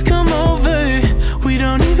 then just come over. We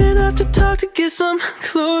don't even have to talk to get some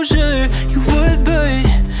closure. You would, but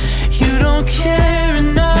you don't care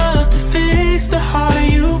enough to fix the heart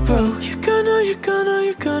you broke. You're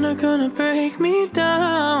gonna break me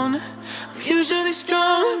down. I'm usually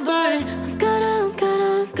strong, but I'm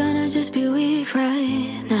gonna just be weak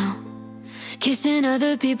right now. Kissing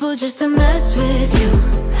other people just to mess with you.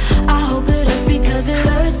 I hope it hurts because it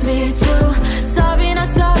hurts me too. Sorry, not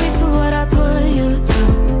sorry for what I put you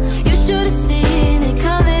through. You should have seen it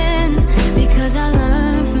coming, because I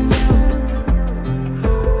learned from you.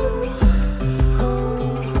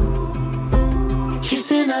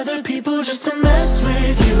 Kissing other people just to mess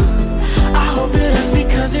with you. I hope it hurts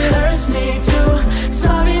because it hurts me too.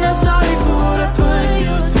 Sorry, not sorry for what I put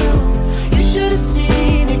you through. You should have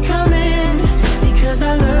seen it coming, because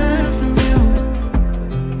I learned from you.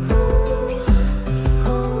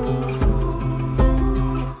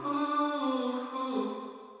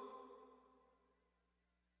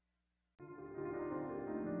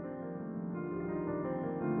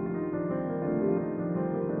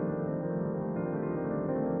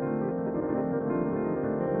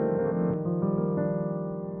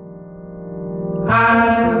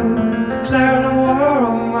 I'm declaring a war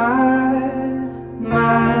on my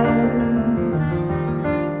mind.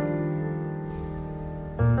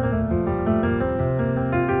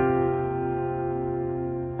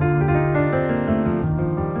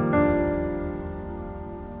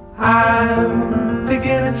 I'm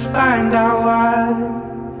beginning to find out why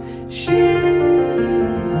she's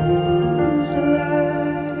alive.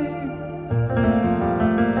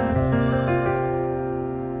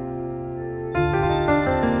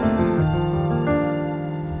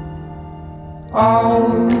 Oh,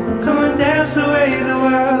 come and dance away the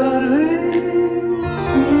world with me.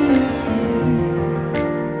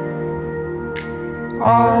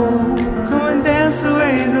 Oh, come and dance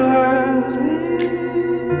away the world with me.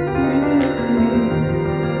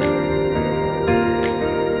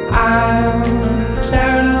 I'm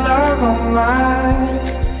declaring a love on my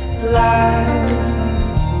life.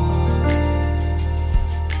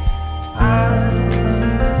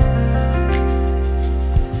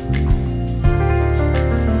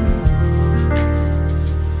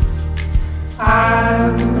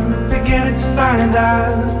 I'm beginning to and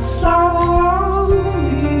I slowly,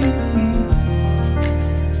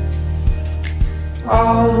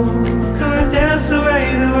 oh, come and dance away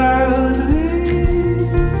the world.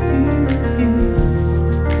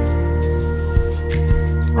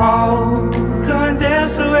 Oh, come and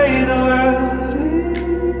dance away the world.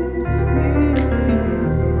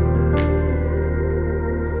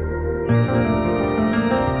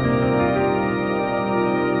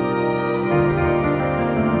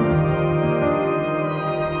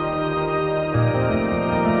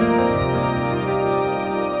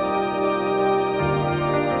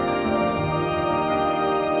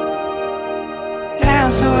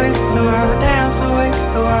 Dance away the world, dance away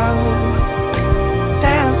the world.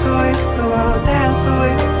 Dance away the world, dance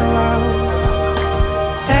away the world.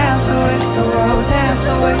 Dance away the world, dance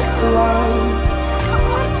away the world.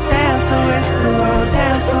 Dance away the world,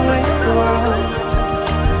 dance away the world.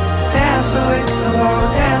 Dance away the world,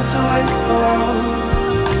 dance away the world.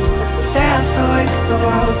 Dance away the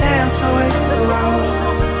world, dance away the world.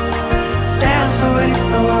 Dance away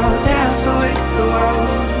the world, dance away the